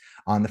punt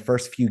on the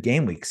first few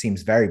game weeks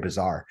seems very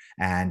bizarre.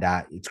 And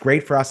it's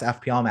great for us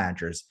FPL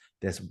managers.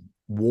 This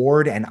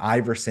Ward and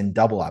Iverson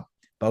double up,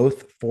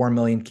 both 4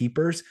 million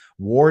keepers.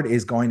 Ward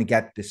is going to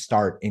get the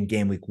start in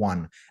game week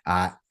 1,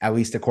 at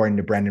least according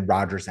to Brendan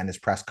Rodgers and his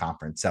press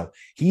conference. So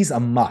he's a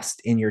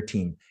must in your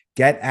team.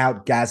 Get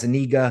out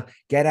Gazaniga,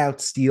 get out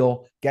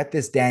Steele, get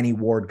this Danny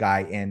Ward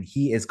guy in.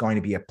 He is going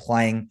to be a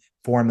playing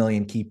 4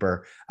 million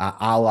keeper,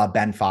 a la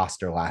Ben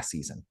Foster last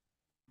season.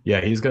 Yeah,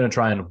 he's going to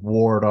try and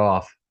ward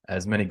off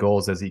as many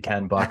goals as he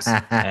can, Bucks.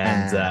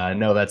 And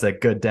no, that's a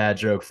good dad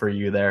joke for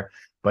you there.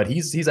 But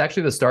he's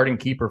actually the starting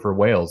keeper for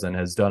Wales and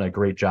has done a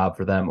great job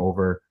for them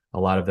over a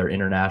lot of their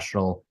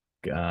international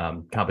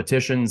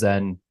competitions.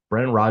 And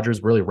Brendan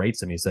Rodgers really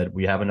rates him. He said,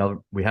 we have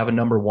a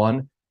number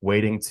one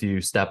waiting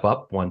to step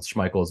up once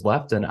Schmeichel is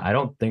left. And I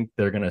don't think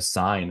they're going to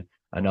sign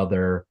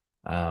another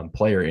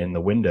player in the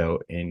window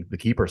in the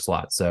keeper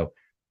slot. So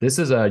this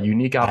is a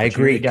unique opportunity. I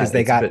agree, because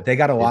they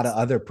got a lot of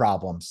other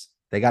problems.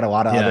 They got a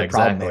lot of other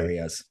problem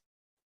areas.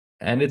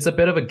 And it's a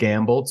bit of a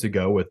gamble to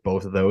go with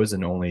both of those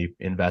and only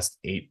invest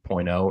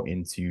 8.0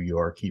 into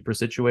your keeper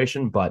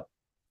situation. But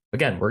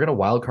again, we're going to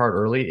wild card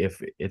early.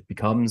 If it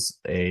becomes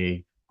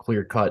a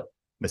clear-cut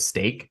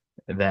mistake,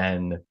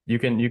 then you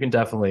can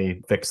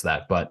definitely fix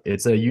that. But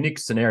it's a unique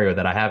scenario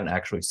that I haven't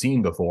actually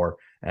seen before,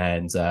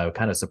 and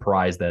kind of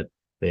surprised that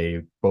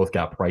they both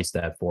got priced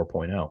at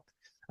 4.0.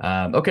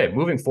 Okay,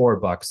 moving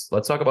forward, Bucks.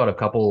 Let's talk about a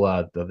couple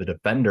of the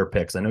defender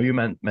picks. I know you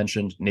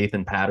mentioned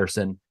Nathan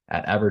Patterson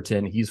at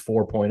Everton. He's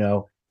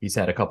 4.0. He's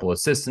had a couple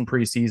assists in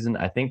preseason.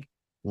 I think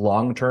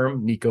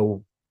long-term,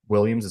 Nico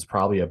Williams is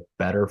probably a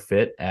better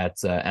fit at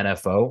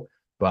NFO.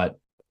 But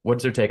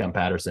what's your take on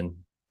Patterson?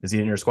 Is he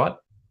in your squad?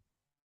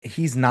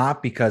 He's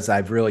not, because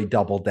I've really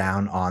doubled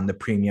down on the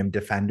premium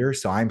defender.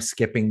 So I'm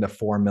skipping the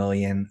 4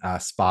 million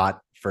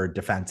spot for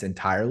defense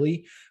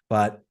entirely.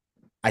 But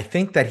I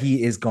think that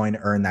he is going to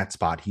earn that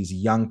spot. He's a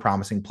young,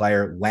 promising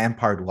player.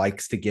 Lampard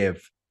likes to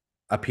give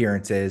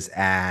appearances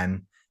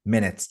and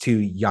minutes to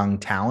young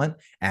talent,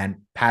 and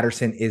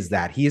Patterson is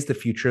that. He is the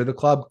future of the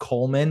club.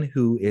 Coleman,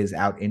 who is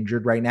out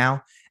injured right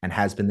now and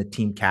has been the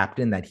team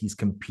captain that he's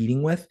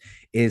competing with,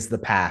 is the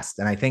past.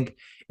 And I think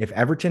if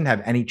Everton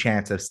have any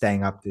chance of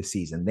staying up this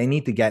season, they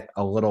need to get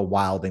a little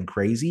wild and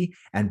crazy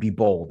and be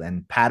bold.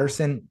 And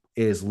Patterson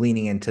is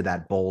leaning into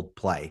that bold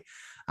play.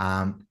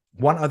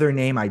 One other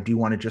name I do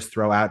want to just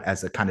throw out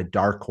as a kind of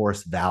dark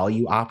horse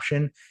value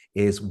option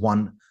is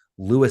one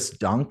Lewis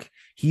Dunk.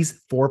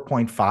 He's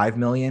 4.5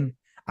 million.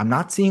 I'm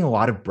not seeing a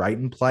lot of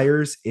Brighton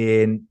players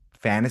in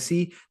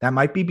fantasy. That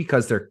might be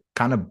because they're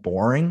kind of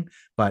boring,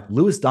 but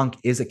Lewis Dunk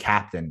is a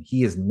captain.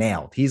 He is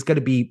nailed. He's going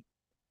to be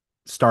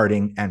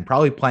starting and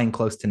probably playing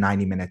close to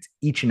 90 minutes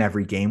each and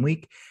every game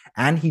week.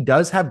 And he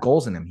does have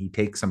goals in him. He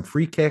takes some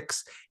free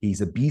kicks.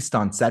 He's a beast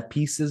on set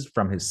pieces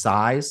from his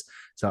size.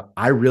 So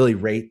I really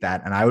rate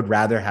that. And I would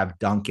rather have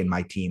Dunk in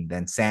my team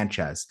than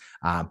Sanchez,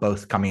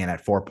 both coming in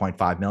at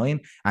 4.5 million.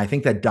 And I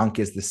think that Dunk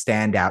is the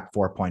standout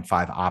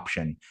 4.5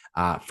 option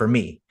for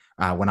me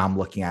when I'm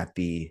looking at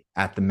the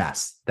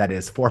mess that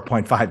is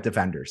 4.5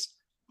 defenders.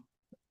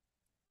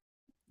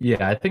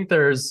 Yeah, I think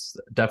there's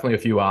definitely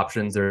a few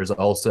options. There's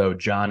also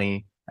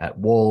Johnny at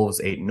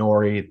Wolves,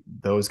 Aït-Nouri.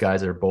 Those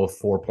guys are both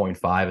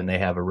 4.5, and they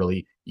have a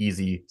really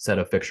easy set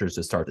of fixtures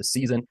to start the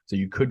season. So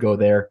you could go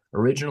there.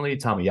 Originally,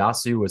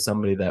 Tomiyasu was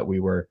somebody that we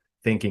were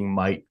thinking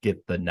might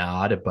get the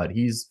nod, but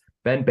he's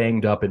been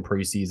banged up in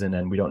preseason,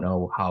 and we don't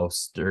know how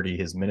sturdy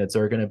his minutes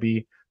are going to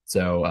be.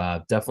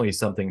 So definitely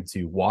something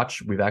to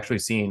watch. We've actually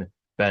seen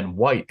Ben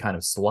White kind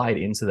of slide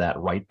into that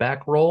right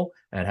back role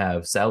and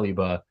have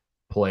Saliba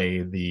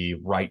play the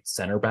right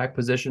center back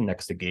position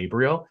next to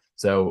Gabriel.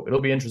 So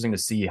it'll be interesting to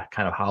see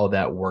kind of how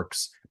that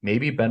works.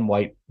 Maybe Ben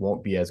White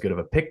won't be as good of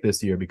a pick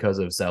this year because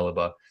of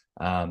Saliba.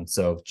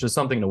 So just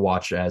something to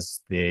watch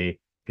as they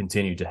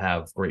continue to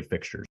have great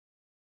fixtures.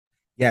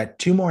 Yeah,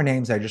 two more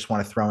names I just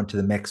want to throw into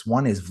the mix.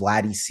 One is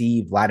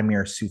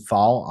Vladimir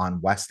Coufal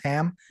on West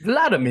Ham.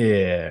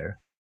 Vladimir.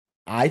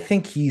 I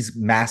think he's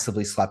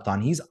massively slept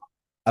on. He's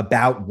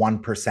about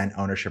 1%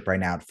 ownership right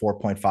now at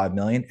 4.5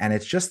 million. And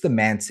it's just the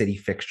Man City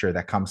fixture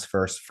that comes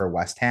first for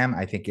West Ham,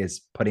 I think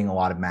is putting a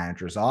lot of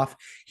managers off.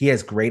 He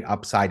has great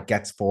upside,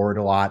 gets forward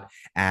a lot,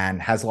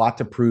 and has a lot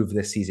to prove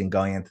this season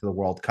going into the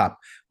World Cup,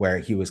 where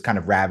he was kind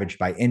of ravaged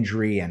by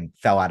injury and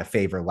fell out of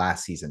favor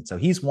last season. So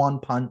he's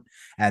one punt.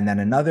 And then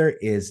another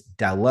is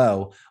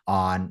Dalot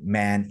on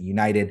Man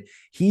United.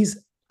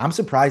 I'm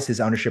surprised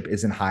his ownership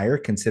isn't higher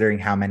considering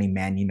how many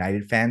Man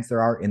United fans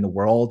there are in the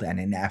world and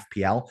in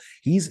FPL.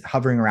 He's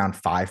hovering around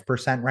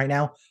 5% right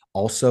now,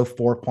 also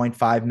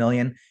 4.5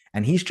 million.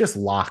 And he's just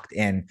locked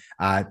in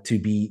to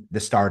be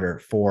the starter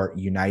for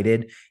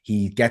United.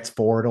 He gets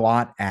forward a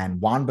lot, and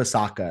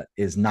Wan-Bissaka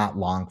is not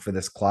long for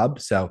this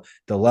club. So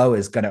Dalot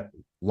is going to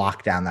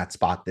lock down that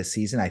spot this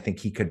season. I think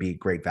he could be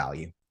great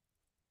value.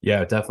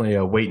 Yeah, definitely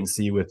a wait and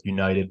see with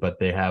United, but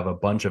they have a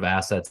bunch of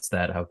assets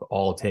that have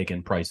all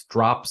taken price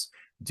drops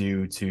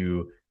due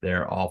to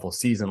their awful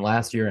season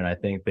last year, and I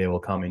think they will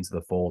come into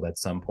the fold at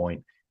some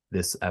point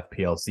this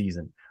FPL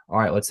season. All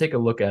right, let's take a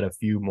look at a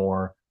few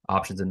more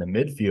options in the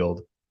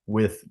midfield.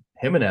 With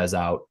Jimenez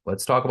out,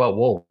 let's talk about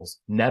Wolves.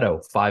 Neto,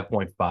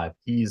 5.5.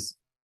 He's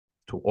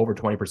over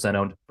 20%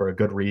 owned for a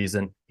good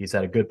reason. He's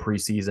had a good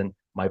preseason,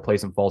 might play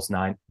some false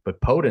nine,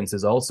 but Podence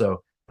is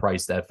also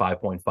priced at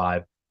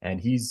 5.5, and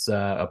he's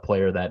a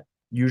player that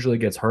usually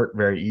gets hurt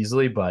very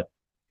easily, but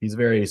he's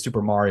very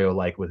Super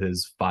Mario-like with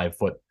his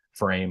 5-foot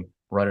frame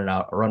running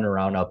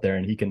around out there,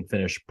 and he can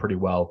finish pretty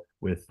well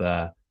with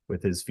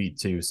his feet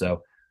too.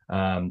 So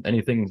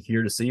anything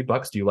here to see,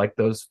 Bucks? Do you like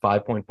those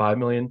 5.5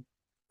 million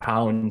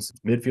pounds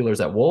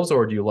midfielders at Wolves,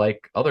 or do you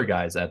like other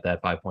guys at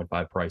that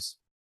 5.5 price?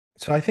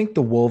 So I think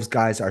the Wolves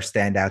guys are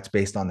standouts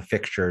based on the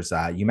fixtures.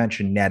 You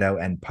mentioned Neto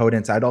and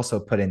Podence. I'd also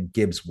put in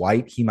Gibbs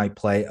White. He might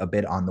play a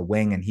bit on the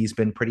wing, and he's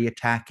been pretty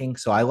attacking.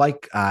 So I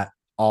like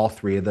all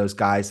three of those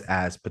guys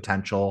as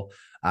potential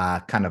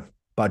kind of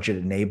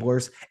budget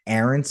enablers.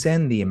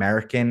 Aronson, the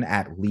American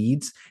at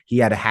Leeds, he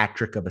had a hat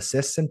trick of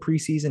assists in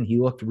preseason. He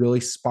looked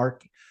really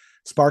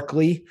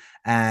sparkly.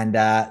 And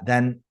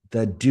then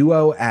the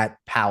duo at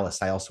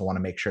Palace, I also want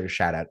to make sure to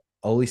shout out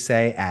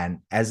Olise and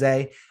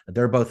Eze.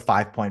 They're both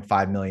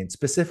 5.5 million.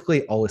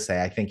 Specifically, Olise,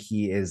 I think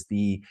he is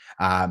the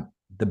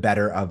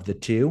better of the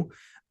two,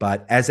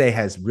 but Eze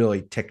has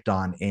really ticked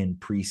on in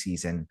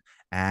preseason.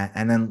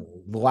 And then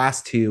the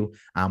last two,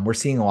 we're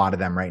seeing a lot of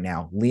them right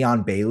now.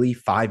 Leon Bailey,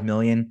 5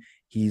 million.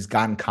 He's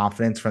gotten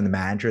confidence from the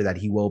manager that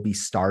he will be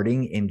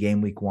starting in game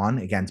week 1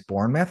 against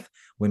Bournemouth.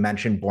 We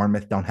mentioned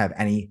Bournemouth don't have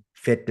any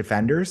fit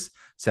defenders.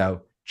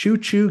 So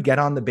choo-choo, get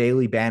on the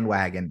Bailey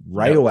bandwagon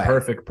right away.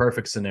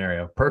 Perfect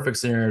scenario. Perfect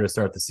scenario to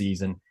start the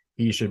season.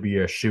 He should be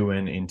a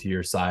shoo-in into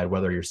your side,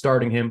 whether you're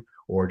starting him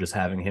or just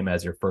having him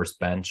as your first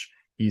bench.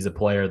 He's a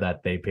player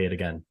that they paid,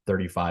 again,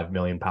 35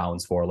 million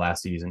pounds for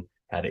last season,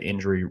 had an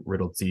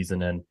injury-riddled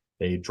season, and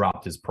they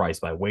dropped his price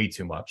by way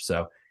too much.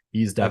 So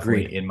he's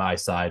definitely in my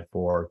side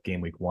for game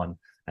week 1.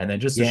 And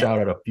then just to shout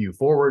out a few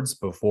forwards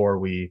before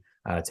we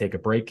take a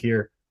break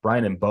here.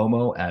 Brian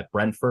Mbomo at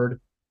Brentford.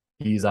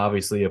 He's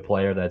obviously a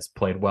player that's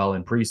played well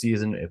in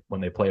preseason. When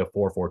they play a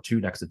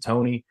 4-4-2 next to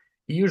Tony,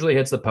 he usually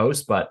hits the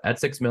post, but at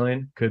 6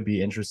 million could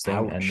be interesting.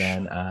 Ouch. And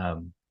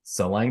then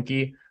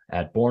Solanke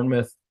at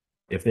Bournemouth.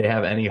 If they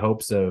have any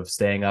hopes of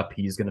staying up,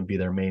 he's going to be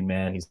their main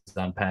man. He's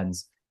on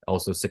pens,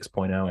 also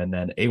 6.0. And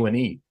then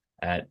Awani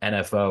at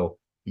NFO.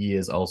 He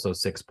is also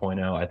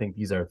 6.0. I think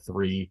these are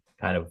three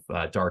kind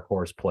of dark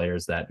horse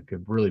players that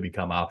could really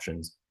become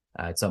options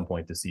at some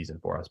point this season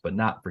for us, but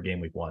not for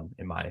game week 1,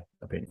 in my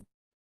opinion.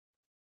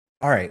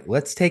 All right,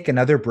 let's take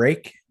another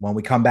break. When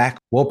we come back,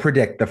 we'll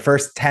predict the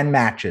first 10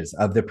 matches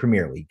of the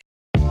Premier League.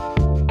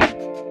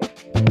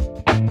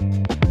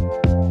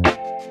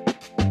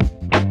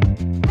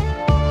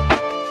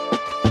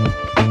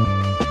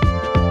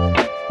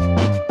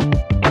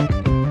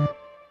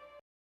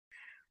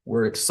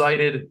 We're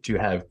excited to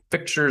have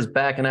fixtures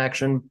back in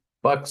action.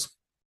 Bucks,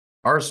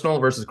 Arsenal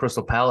versus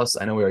Crystal Palace.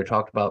 I know we already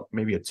talked about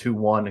maybe a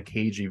 2-1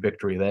 cagey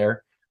victory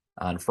there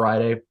on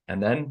Friday.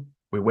 And then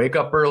we wake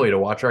up early to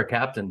watch our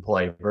captain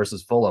play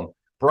versus Fulham.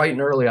 Bright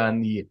and early on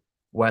the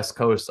West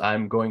Coast.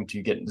 I'm going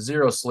to get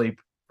zero sleep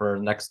for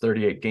the next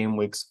 38 game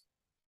weeks.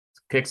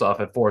 Kicks off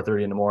at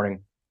 4:30 in the morning,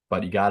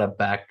 but you got to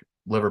back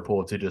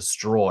Liverpool to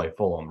destroy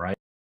Fulham, right?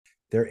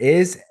 There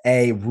is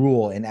a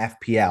rule in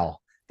FPL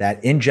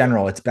that in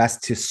general, it's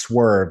best to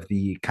swerve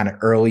the kind of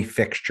early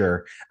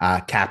fixture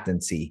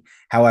captaincy.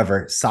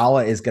 However,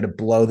 Salah is going to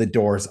blow the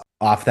doors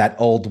off that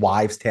old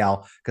wives'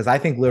 tale because I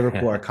think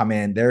Liverpool are coming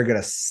in. They're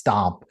going to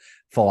stomp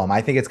Fulham.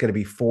 I think it's going to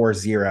be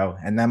 4-0,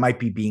 and that might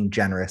be being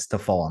generous to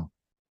Fulham.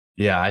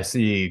 Yeah, I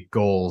see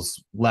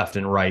goals left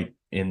and right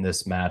in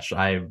this match.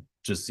 I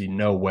just see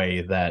no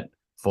way that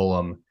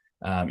Fulham,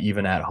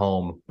 even at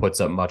home,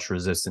 puts up much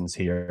resistance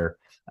here.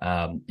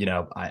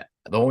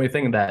 The only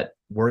thing that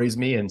worries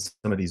me in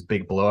some of these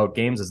big blowout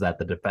games is that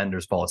the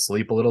defenders fall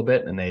asleep a little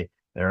bit and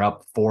they're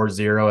up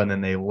 4-0 and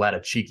then they let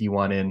a cheeky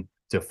one in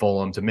to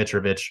Fulham, to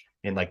Mitrovic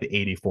in like the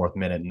 84th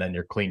minute, and then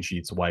your clean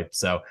sheet's wiped.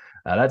 So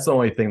that's the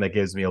only thing that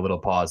gives me a little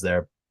pause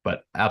there.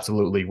 But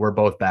absolutely, we're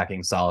both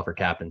backing Salah for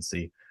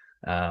captaincy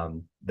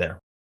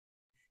there.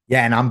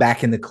 Yeah, and I'm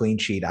back in the clean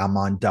sheet. I'm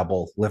on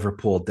double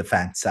Liverpool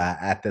defense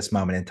at this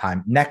moment in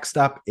time. Next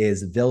up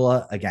is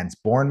Villa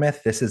against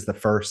Bournemouth. This is the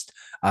first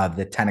of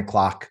the 10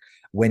 o'clock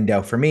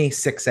window for me,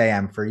 6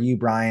 a.m. for you,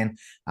 Brian.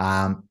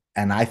 And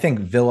I think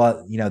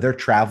Villa, they're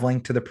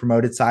traveling to the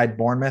promoted side,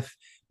 Bournemouth,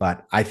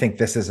 but I think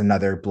this is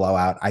another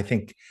blowout. I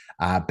think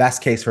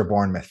best case for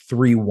Bournemouth,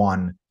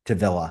 3-1 to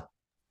Villa.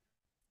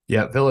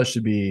 Yeah, Villa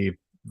should be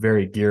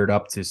very geared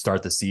up to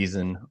start the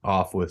season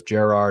off with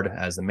Gerrard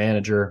as the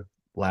manager.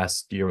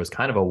 Last year was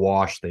kind of a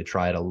wash. They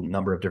tried a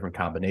number of different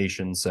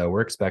combinations, so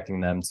we're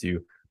expecting them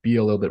to be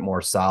a little bit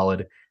more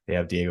solid. They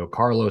have Diego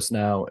Carlos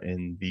now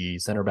in the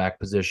center back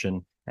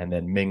position, and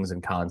then Mings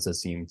and Konsa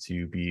seem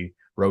to be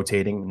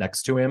rotating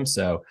next to him.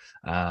 So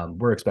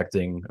we're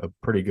expecting a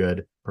pretty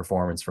good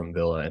performance from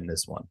Villa in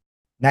this one.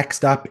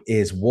 Next up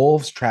is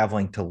Wolves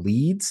traveling to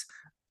Leeds.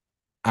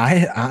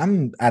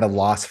 I'm at a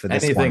loss for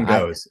this Anything one.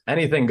 goes.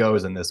 Anything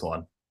goes in this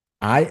one.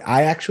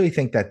 I actually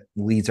think that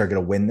Leeds are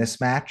going to win this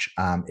match.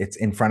 It's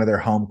in front of their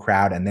home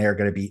crowd, and they are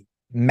going to be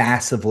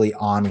massively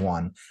on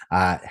one,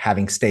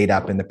 having stayed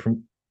up in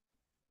the.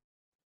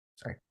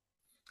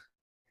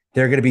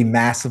 They're going to be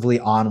massively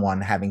on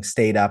one, having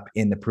stayed up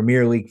in the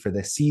Premier League for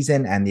this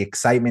season, and the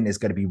excitement is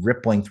going to be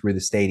rippling through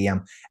the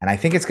stadium. And I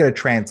think it's going to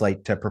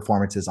translate to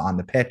performances on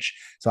the pitch.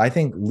 So I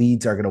think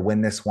Leeds are going to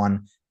win this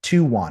one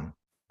 2-1.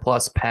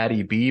 Plus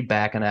Paddy B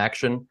back in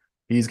action.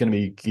 He's going to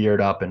be geared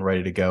up and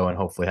ready to go and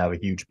hopefully have a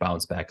huge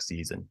bounce back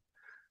season.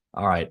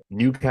 All right,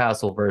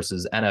 Newcastle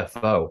versus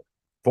NFO.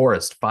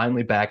 Forest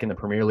finally back in the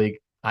Premier League.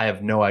 I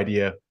have no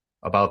idea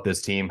about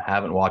this team.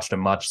 Haven't watched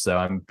them much, so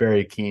I'm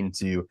very keen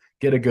to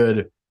get a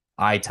good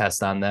eye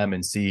test on them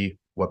and see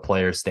what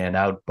players stand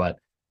out. But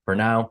for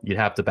now, you'd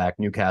have to back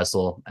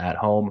Newcastle at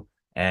home,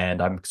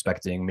 and I'm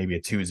expecting maybe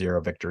a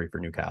 2-0 victory for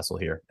Newcastle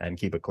here and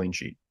keep a clean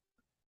sheet.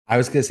 I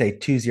was going to say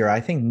 2-0.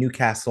 I think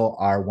Newcastle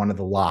are one of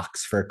the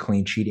locks for a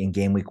clean sheet in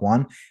game week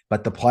 1.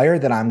 But the player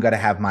that I'm going to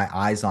have my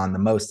eyes on the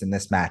most in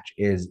this match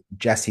is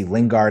Jesse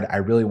Lingard. I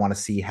really want to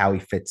see how he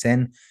fits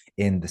in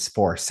the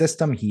Spurs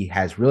system. He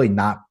has really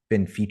not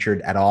been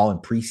featured at all in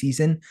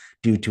preseason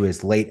due to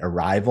his late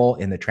arrival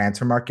in the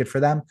transfer market for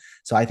them.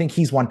 So I think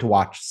he's one to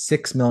watch.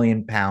 £6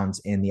 million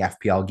in the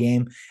FPL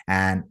game.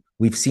 And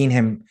we've seen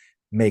him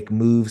make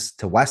moves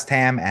to West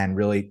Ham and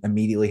really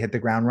immediately hit the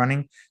ground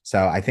running.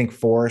 So I think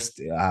Forest,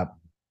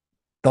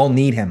 they'll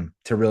need him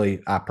to really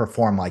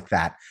perform like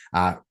that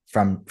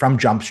from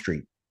Jump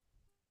Street.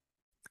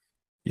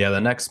 Yeah,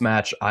 the next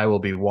match I will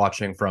be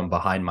watching from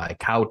behind my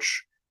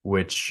couch,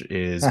 which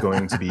is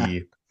going to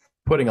be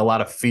putting a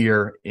lot of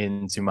fear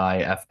into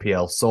my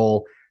FPL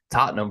soul.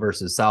 Tottenham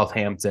versus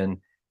Southampton.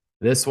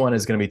 This one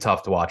is going to be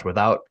tough to watch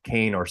without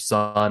Kane or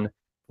Son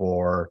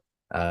for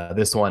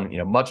this one.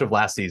 Much of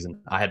last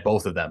season, I had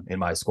both of them in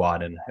my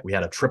squad, and we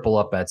had a triple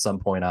up at some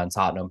point on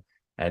Tottenham.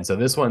 And so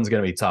this one's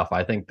going to be tough.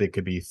 I think they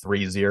could be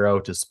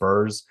 3-0 to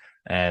Spurs,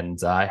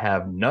 and I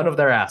have none of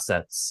their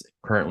assets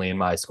currently in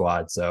my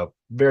squad. So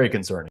very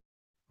concerning.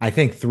 I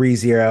think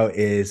 3-0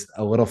 is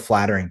a little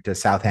flattering to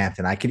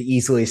Southampton. I could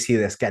easily see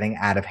this getting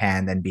out of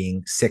hand and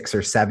being 6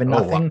 or 7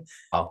 Oh, wow. nothing.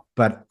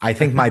 But I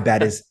think my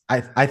bet is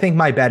I think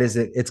my bet is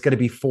it's going to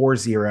be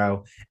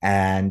 4-0.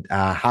 And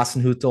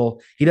Hasenhüttl,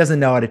 he doesn't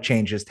know how to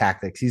change his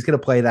tactics. He's going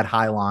to play that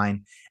high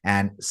line,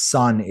 and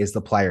Son is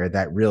the player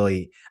that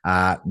really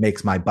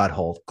makes my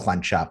butthole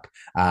clench up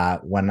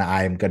when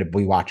I'm going to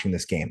be watching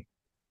this game.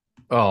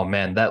 Oh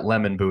man, that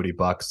lemon booty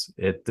Bucks.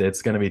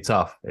 It's going to be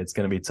tough. It's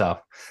going to be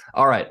tough.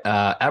 All right,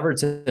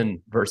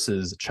 Everton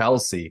versus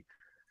Chelsea.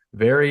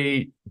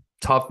 Very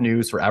tough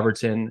news for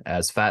Everton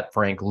as Fat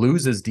Frank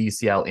loses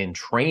DCL in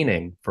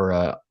training for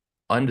a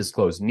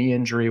undisclosed knee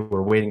injury.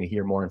 We're waiting to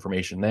hear more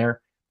information there.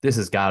 This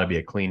has got to be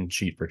a clean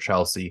sheet for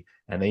Chelsea,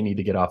 and they need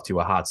to get off to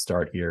a hot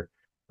start here.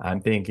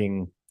 I'm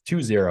thinking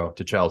 2-0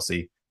 to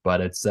Chelsea,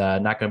 but it's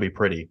not going to be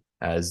pretty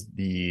as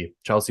the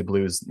Chelsea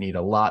Blues need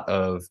a lot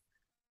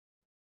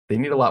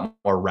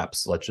more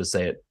reps, let's just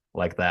say it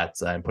like that,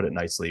 and put it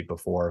nicely,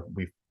 before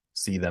we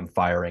see them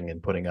firing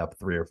and putting up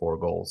 3 or 4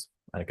 goals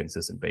on a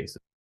consistent basis.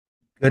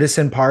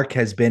 Goodison Park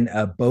has been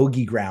a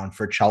bogey ground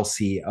for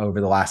Chelsea over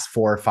the last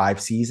 4 or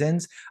 5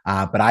 seasons,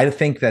 but I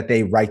think that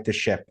they right the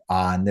ship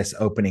on this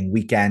opening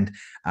weekend.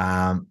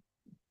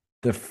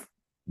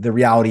 The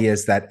reality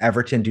is that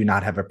Everton do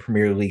not have a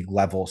Premier League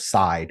level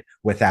side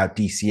without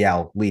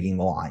DCL leading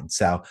the line.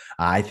 So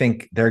I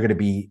think they're going to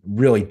be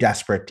really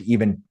desperate to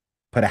even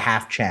put a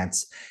half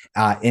chance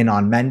in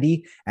on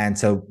Mendy. And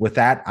so with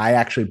that, I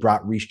actually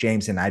brought Reece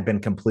James in. I'd been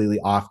completely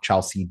off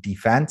Chelsea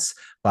defense,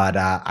 but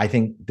I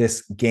think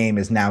this game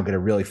is now going to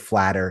really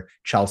flatter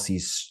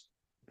Chelsea's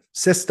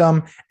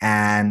system,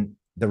 and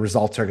the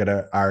results are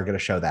going to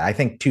show that. I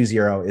think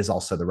 2-0 is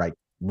also the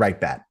right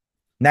bet.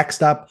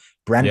 Next up,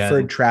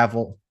 Brentford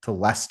travel to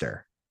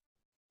Leicester.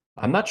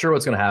 I'm not sure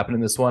what's going to happen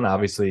in this one.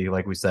 Obviously,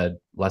 like we said,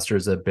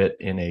 Leicester's a bit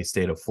in a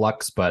state of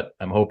flux, but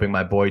I'm hoping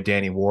my boy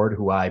Danny Ward,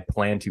 who I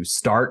plan to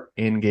start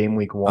in game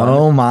week 1.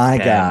 Oh my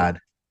God.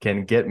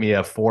 Can get me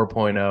a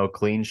 4.0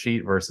 clean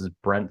sheet versus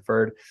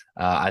Brentford.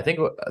 I think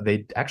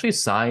they actually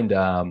signed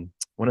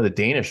one of the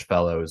Danish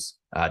fellows,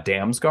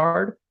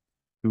 Damsgaard,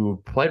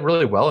 who played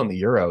really well in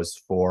the Euros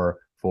for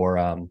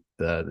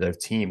their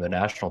team, the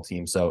national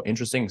team. So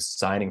interesting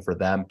signing for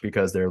them,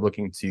 because they're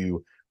looking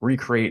to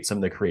recreate some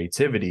of the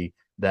creativity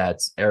that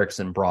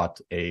Eriksson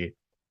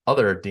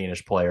other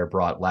Danish player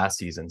brought last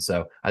season.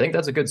 So I think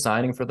that's a good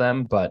signing for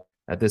them. But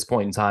at this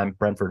point in time,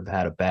 Brentford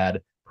had a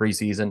bad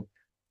preseason.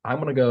 I'm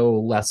going to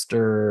go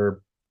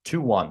Leicester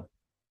 2-1.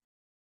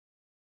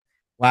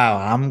 Wow,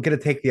 I'm going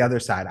to take the other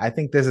side. I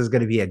think this is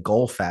going to be a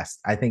goal fest.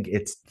 I think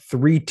it's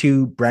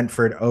 3-2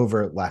 Brentford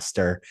over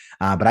Leicester,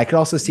 but I could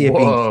also see it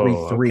being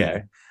 3-3.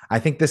 Okay. I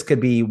think this could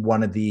be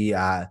one of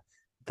the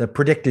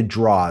predicted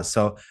draws.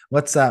 So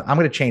let's I'm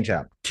going to change it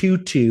up.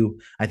 2-2.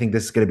 I think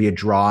this is going to be a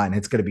draw, and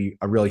it's going to be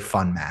a really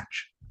fun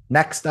match.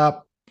 Next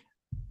up,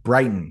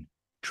 Brighton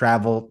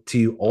travel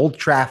to Old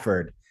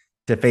Trafford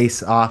to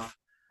face off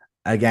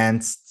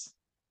against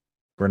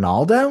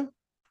Ronaldo,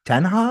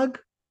 Ten Hag.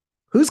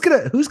 Who's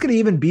gonna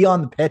even be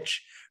on the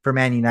pitch for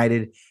Man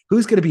United?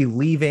 Who's gonna be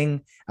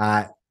leaving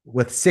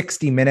with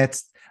 60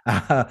 minutes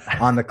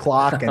on the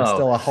clock and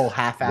still a whole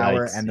half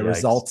hour, and the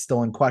results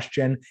still in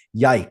question?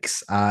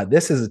 Yikes!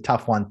 This is a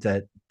tough one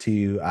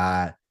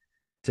to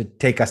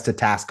take us to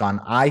task on.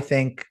 I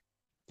think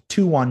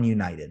 2-1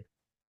 United.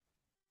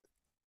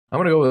 I'm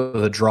going to go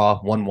with a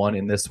draw 1-1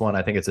 in this one.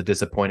 I think it's a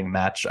disappointing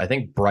match. I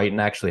think Brighton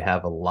actually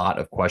have a lot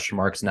of question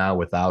marks now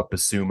without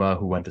Bissouma,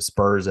 who went to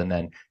Spurs, and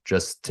then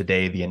just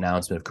today the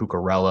announcement of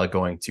Cucurella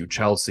going to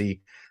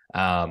Chelsea.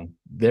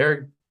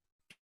 They're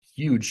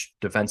huge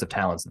defensive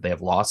talents that they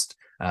have lost.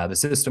 The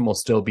system will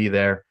still be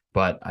there,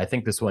 but I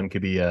think this one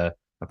could be a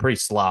pretty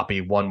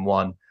sloppy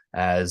 1-1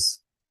 as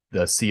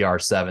the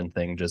CR7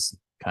 thing just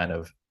kind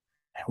of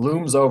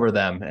looms over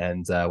them,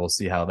 and we'll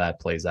see how that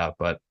plays out.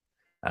 But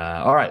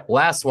all right,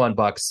 last one,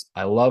 Bucks.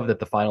 I love that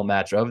the final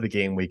match of the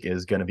game week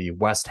is going to be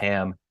West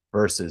Ham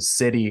versus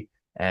City,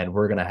 and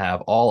we're going to have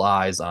all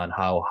eyes on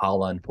how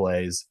Haaland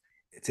plays.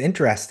 It's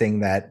interesting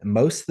that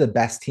most of the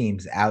best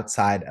teams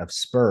outside of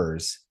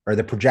Spurs, or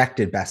the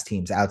projected best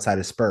teams outside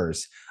of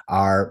Spurs,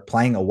 are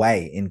playing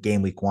away in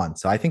game week 1.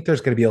 So I think there's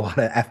going to be a lot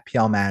of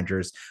FPL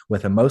managers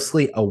with a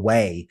mostly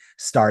away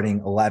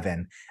starting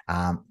 11.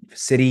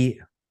 City,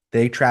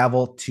 they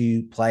travel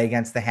to play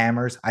against the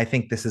Hammers. I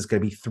think this is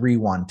going to be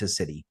 3-1 to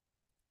City.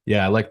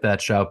 Yeah, I like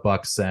that shout,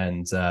 Bucks.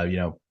 And,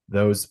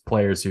 those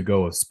players who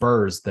go with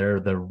Spurs, they're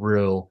the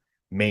real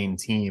main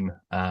team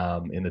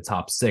in the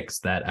top 6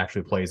 that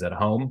actually plays at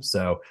home.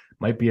 So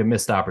might be a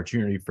missed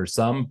opportunity for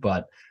some.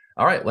 But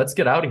all right, let's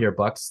get out of here,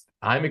 Bucks.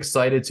 I'm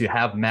excited to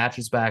have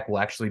matches back.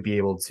 We'll actually be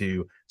able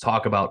to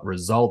talk about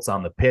results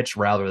on the pitch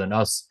rather than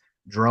us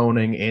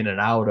droning in and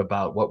out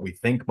about what we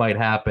think might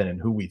happen and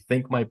who we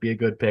think might be a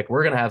good pick.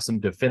 We're going to have some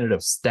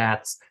definitive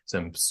stats,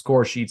 some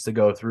score sheets to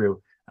go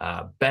through,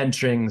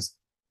 benchings,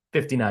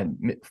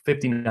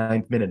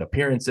 59th minute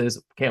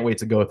appearances. Can't wait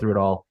to go through it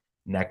all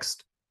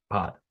next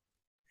pod.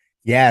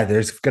 Yeah,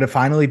 there's going to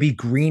finally be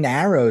green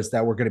arrows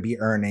that we're going to be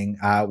earning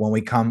when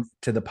we come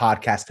to the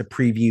podcast to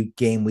preview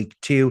game week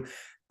 2.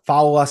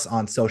 Follow us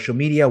on social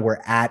media.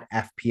 We're at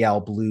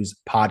FPL Blues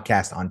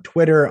Podcast on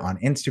Twitter, on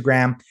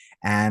Instagram,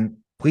 and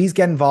please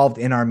get involved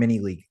in our mini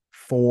league,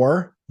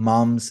 4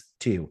 Mums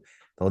 2.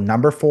 The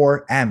number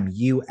 4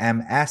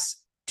 MUMS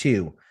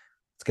 2.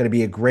 It's going to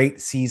be a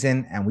great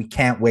season, and we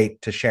can't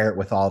wait to share it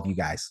with all of you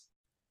guys.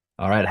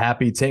 All right,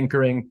 happy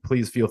tinkering.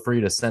 Please feel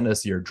free to send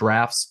us your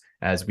drafts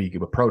as we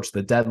approach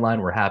the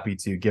deadline. We're happy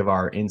to give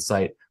our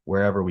insight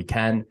wherever we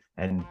can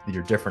and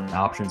your different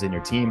options in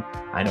your team.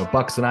 I know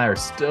Bucks and I are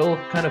still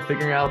kind of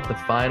figuring out the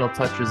final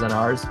touches on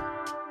ours.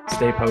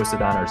 Stay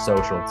posted on our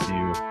social to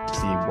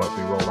see what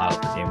we roll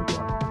out for game week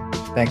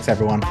 1. Thanks,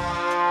 everyone.